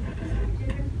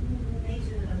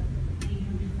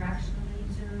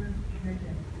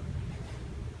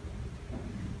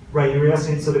 Right, you were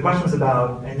asking, so the question was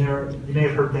about, and you may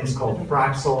have heard things called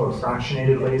Fraxel or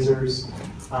fractionated lasers.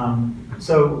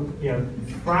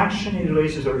 Fractionated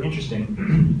lasers are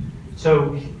interesting.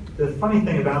 So the funny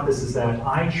thing about this is that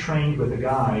I trained with a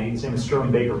guy, his name is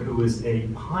Sterling Baker, who is a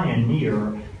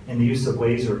pioneer in the use of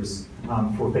lasers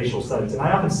for facial aesthetics. And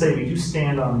I often say we do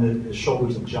stand on the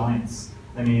shoulders of giants.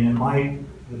 I mean,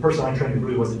 the person I trained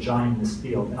really was a giant in this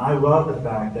field. And I love the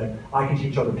fact that I can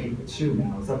teach other people too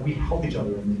now, is that we help each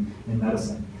other in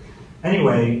medicine.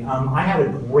 Anyway, I had a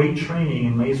great training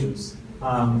in lasers.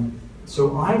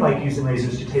 So I like using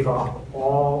lasers to take off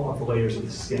all of the layers of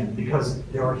the skin because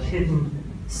there are hidden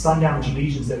sun-damaged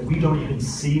lesions that we don't even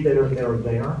see that are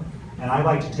there. And I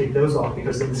like to take those off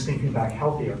because then the skin comes back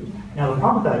healthier. Now the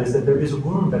problem with that is that there is a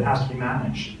wound that has to be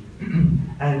managed.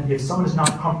 And if someone is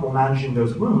not comfortable managing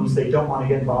those wounds, they don't want to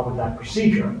get involved with that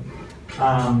procedure.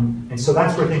 And so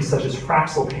that's where things such as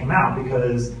Fraxel came out,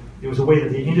 because it was a way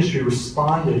that the industry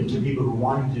responded to people who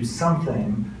wanted to do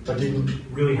something but didn't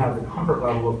really have the comfort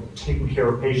level of taking care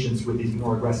of patients with these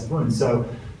more aggressive wounds. So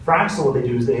Fraxel, what they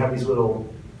do is they have these little,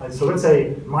 so let's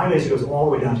say my laser goes all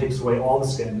the way down, takes away all the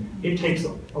skin. It takes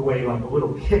away like a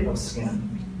little pit of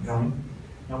skin, okay?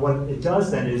 And what it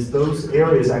does then is those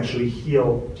areas actually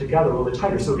heal together a little bit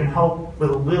tighter. So it can help with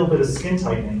a little bit of skin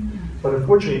tightening, but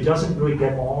unfortunately it doesn't really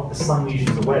get all of the sun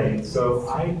lesions away. So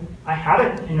I had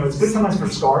it, it's good sometimes for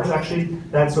scars actually.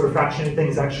 That sort of fractionated thing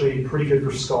is actually pretty good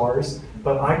for scars,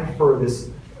 but I prefer this,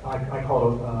 I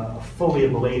call it a fully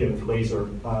ablative laser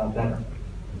better.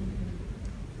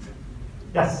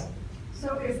 Yes?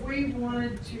 So if we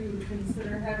wanted to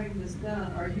consider having this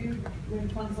done, are you doing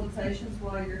consultations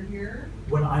while you're here?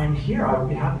 When I am here, I would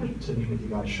be happy to meet with you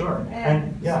guys, sure.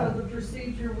 And yeah. so the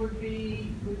procedure would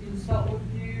be, we consult with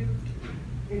you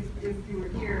if you were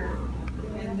here,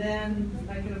 and then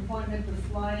make an appointment to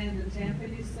fly into Tampa,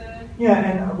 you said? Yeah,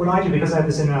 and what I do, because I have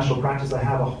this international practice, I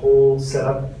have a whole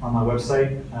setup on my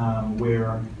website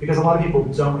because a lot of people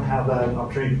don't have that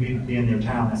opportunity to be in their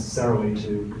town necessarily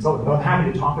to consult with them. But I'm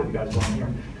happy to talk with you guys while I'm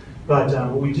here. But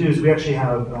what we do is we actually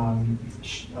have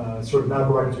sort of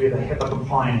medical records. We have a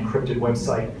HIPAA-compliant encrypted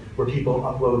website where people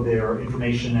upload their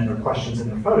information and their questions and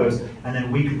their photos, and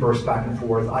then we converse back and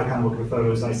forth. I kind of look at the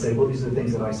photos, I say, well, these are the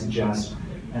things that I suggest,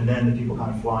 and then the people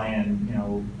kind of fly in,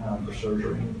 for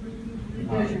surgery.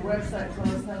 Does your website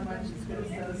tell us how much it's going to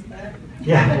set us back?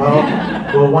 Yeah,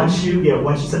 well, once you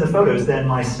send the photos, then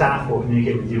my staff will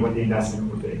communicate with you what the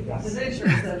investment would be. Yes. The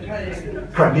insurance doesn't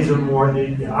pay. Correct. These are more.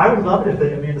 I would love it if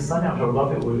the Sundowns, I would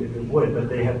love it if it would, but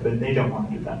they don't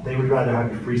want to do that. They would rather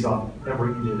have you freeze off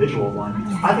every individual one.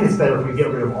 I think it's better if we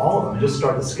get rid of all of them and just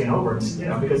start the skin over.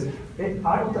 Because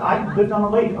I lived on a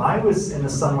lake. I was in the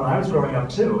sun when I was growing up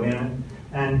too,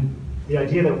 and the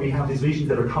idea that we have these lesions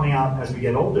that are coming out as we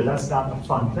get older, that's not a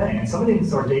fun thing. And some of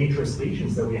these are dangerous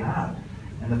lesions that we have.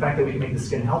 And the fact that we can make the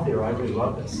skin healthier, I really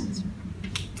love this.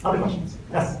 Other questions?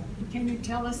 Yes? Can you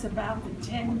tell us about the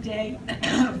 10-day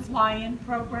fly-in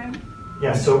program?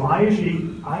 Yeah, so I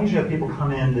usually have people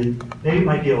come in, maybe it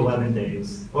might be 11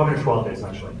 days, 11 or 12 days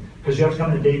actually. Because you have to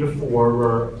come in the day before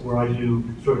where I do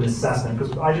sort of an assessment,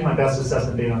 because I do my best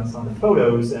assessment based on the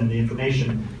photos and the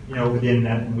information, over the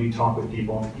internet, and we talk with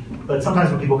people. But sometimes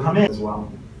when people come in as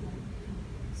well.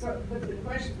 So, but the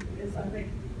question is, I think,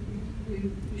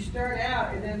 you start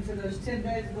out, and then for those 10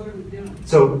 days, what are we doing?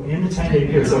 So in the 10-day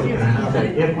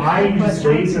period, if I use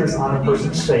lasers on a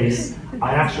person's face,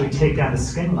 I actually take down the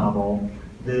skin level,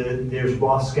 there's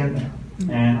raw skin there.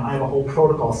 And I have a whole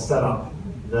protocol set up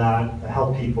that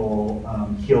help people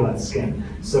heal that skin.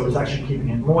 So it's actually keeping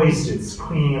it moist, it's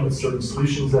cleaning it with certain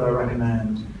solutions that I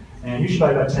recommend. And usually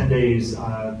by about 10 days,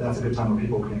 that's a good time where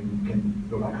people can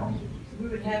go back home. We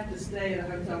would have to stay at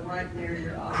a hotel right near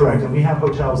your office. Correct, and we have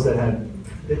hotels that have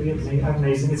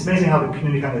amazing. It's amazing how the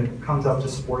community kind of comes up to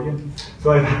support you.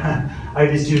 So I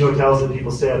have these 2 hotels that people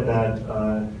stay at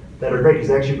that are great because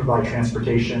they actually provide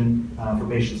transportation for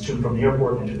patients to and from the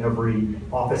airport and to every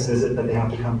office visit that they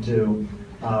have to come to.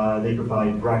 They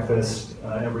provide breakfast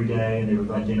every day, and they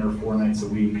provide dinner 4 nights a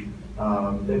week.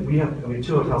 We have 2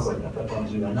 hotels like that love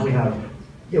to do that. And then we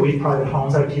have private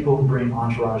homes. I have people who bring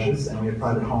entourages, and we have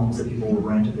private homes that people will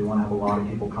rent if they want to have a lot of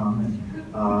people come. And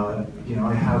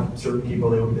I have certain people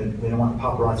they don't want the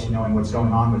paparazzi knowing what's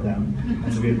going on with them,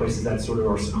 and so we have places that sort of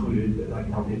are secluded that I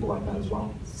can help people like that as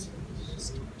well.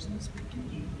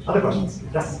 Other questions?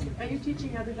 Yes. Are you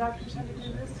teaching other doctors how to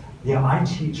do this? Yeah, I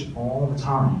teach all the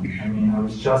time. I mean, I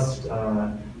was just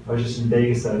in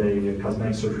Vegas at a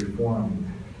cosmetic surgery forum.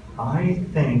 I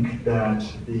think that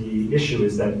the issue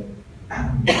is that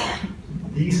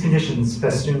these conditions,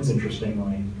 Festoons,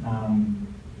 interestingly,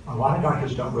 a lot of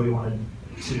doctors don't really want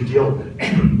to deal with it.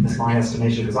 That's my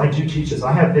estimation, because I do teach this.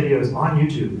 I have videos on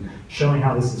YouTube showing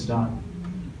how this is done,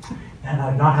 and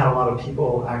I've not had a lot of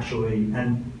people actually,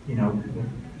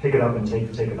 pick it up and take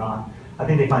it on. I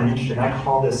think they find it interesting. I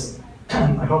call this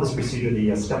procedure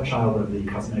the stepchild of the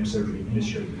cosmetic surgery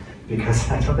industry, because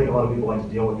I don't think a lot of people like to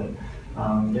deal with it.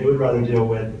 They would rather deal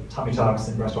with tummy tucks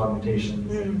and breast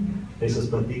augmentations and faceless,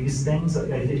 but these things,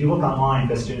 if you look online,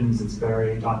 Festoons,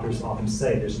 doctors often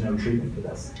say there's no treatment for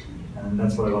this. And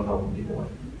that's what I love helping people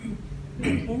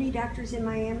with. Any doctors in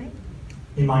Miami?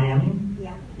 In Miami?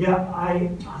 Yeah. Yeah, I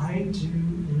do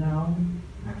know.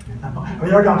 I mean,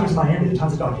 there are doctors in Miami, there are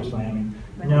tons of doctors in Miami.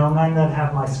 No, none that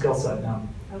have my skill set, no.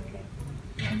 Okay.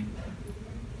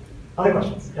 Other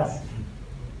questions? Yes?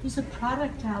 There's a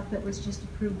product out that was just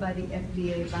approved by the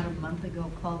FDA about a month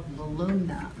ago called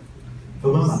Volumna.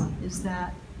 Volumna. Is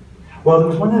that? Well, there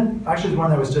was one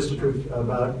that was just approved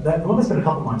about, the one that's been a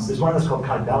couple months. There's one that's called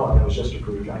Kybella that was just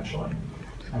approved, actually.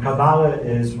 And Kybella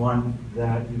is one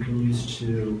that you can use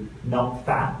to melt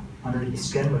fat underneath the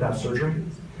skin without surgery.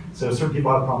 So certain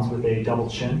people have problems with a double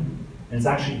chin, and it's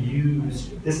actually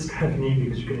used, this is kind of neat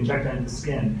because you can inject that into the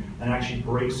skin and it actually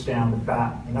breaks down the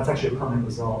fat, and that's actually a permanent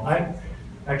result.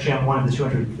 Actually, I'm one of the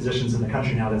 200 physicians in the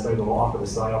country now that's able to offer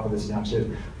this, so I offer this now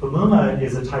too. Voluma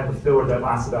is a type of filler that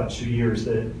lasts about 2 years.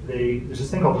 There's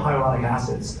this thing called hyaluronic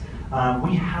acids.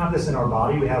 We have this in our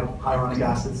body. We have hyaluronic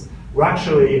acids. We're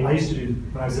actually, I used to do,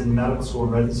 when I was in medical school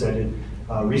and residency, I did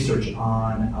research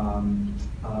on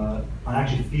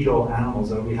actually fetal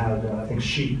animals. We had, I think,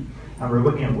 sheep, and we were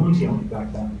looking at wound healing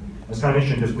back then. It was kind of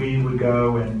interesting because we would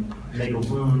go and make a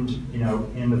wound,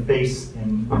 in the face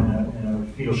in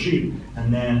a fetal sheep,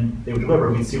 and then they would deliver,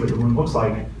 and we'd see what the wound looks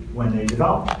like when they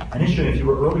develop. And interesting, if you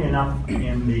were early enough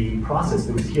in the process,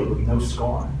 it was healed with no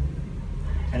scar.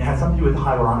 And it had something to do with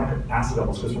hyaluronic acid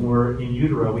levels, because when we're in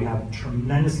utero, we have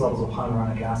tremendous levels of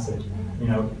hyaluronic acid,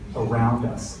 around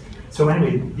us. So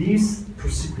anyway, these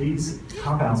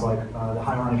compounds like the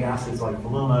hyaluronic acids, like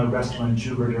Voluma, Restylane,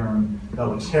 Juvederm,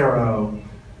 Belotero,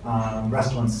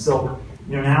 Restylane Silk.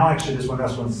 Now actually this one,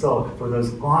 Restylane Silk, for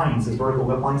those lines, those vertical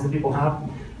lip lines that people have,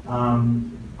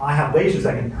 I have lasers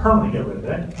that can permanently get rid of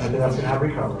it. That's going to have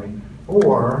recovery.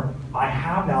 Or I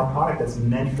have now a product that's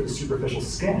meant for the superficial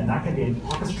skin, and that can be an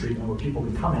office treatment where people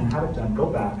can come in, have it done, go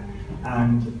back,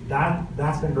 and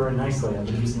that's been very nice lately. I've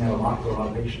been using that a lot for a lot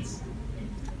of patients.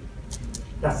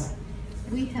 Yes?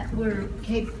 We're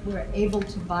able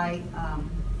to buy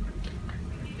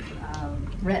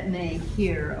Retin-A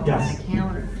here over the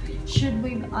counter. Should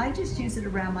we, I just use it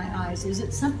around my eyes. Is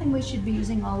it something we should be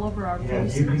using all over our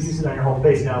faces? Yeah, you can use it on your whole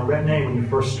face. Now, Retin-A, when you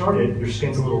first start it, your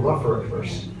skin's a little rougher at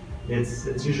first.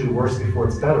 It's usually worse before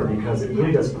it's better because it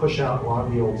really does push out a lot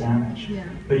of the old damage. Yeah.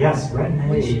 But yes, Retin-A.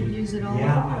 We should use it all over.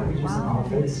 Yeah, I would use it on the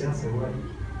whole face. Yes, I would.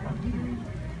 Yeah.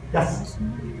 Yes? You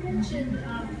mentioned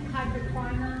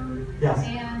hydroquinone. Yes.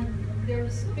 And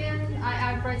there's been,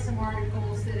 I've read some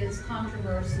articles that it's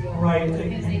controversial. Right.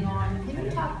 Depending on, can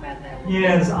you talk about that?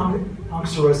 Yeah, there's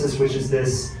oxyrosis, which is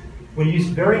this, when you use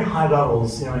very high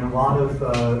levels, in a lot of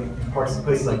parts of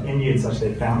places like India and such,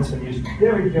 they found this, when you use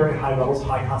very, very high levels,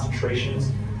 high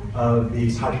concentrations of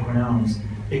these hydroquinones,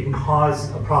 it can cause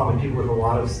a problem with people with a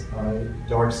lot of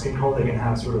dark skin color. They can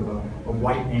have sort of a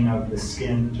whitening of the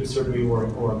skin to a certain degree,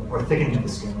 or thickening of the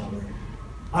skin, rather.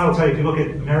 I will tell you, if you look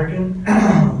at American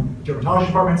dermatology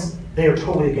departments, they are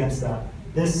totally against that.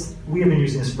 We have been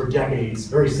using this for decades,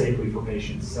 very safely for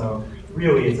patients. So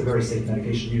really, it's a very safe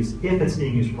medication to use if it's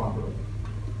being used properly.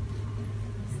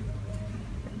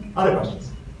 Other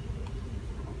questions?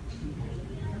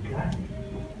 Okay.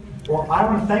 Well, I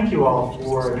want to thank you all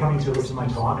for coming to listen to my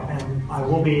talk, and I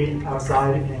will be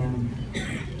outside in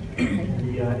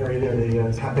the area there,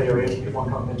 the cafe area, if you want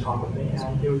to come and talk with me,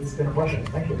 and it's been a pleasure.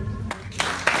 Thank you.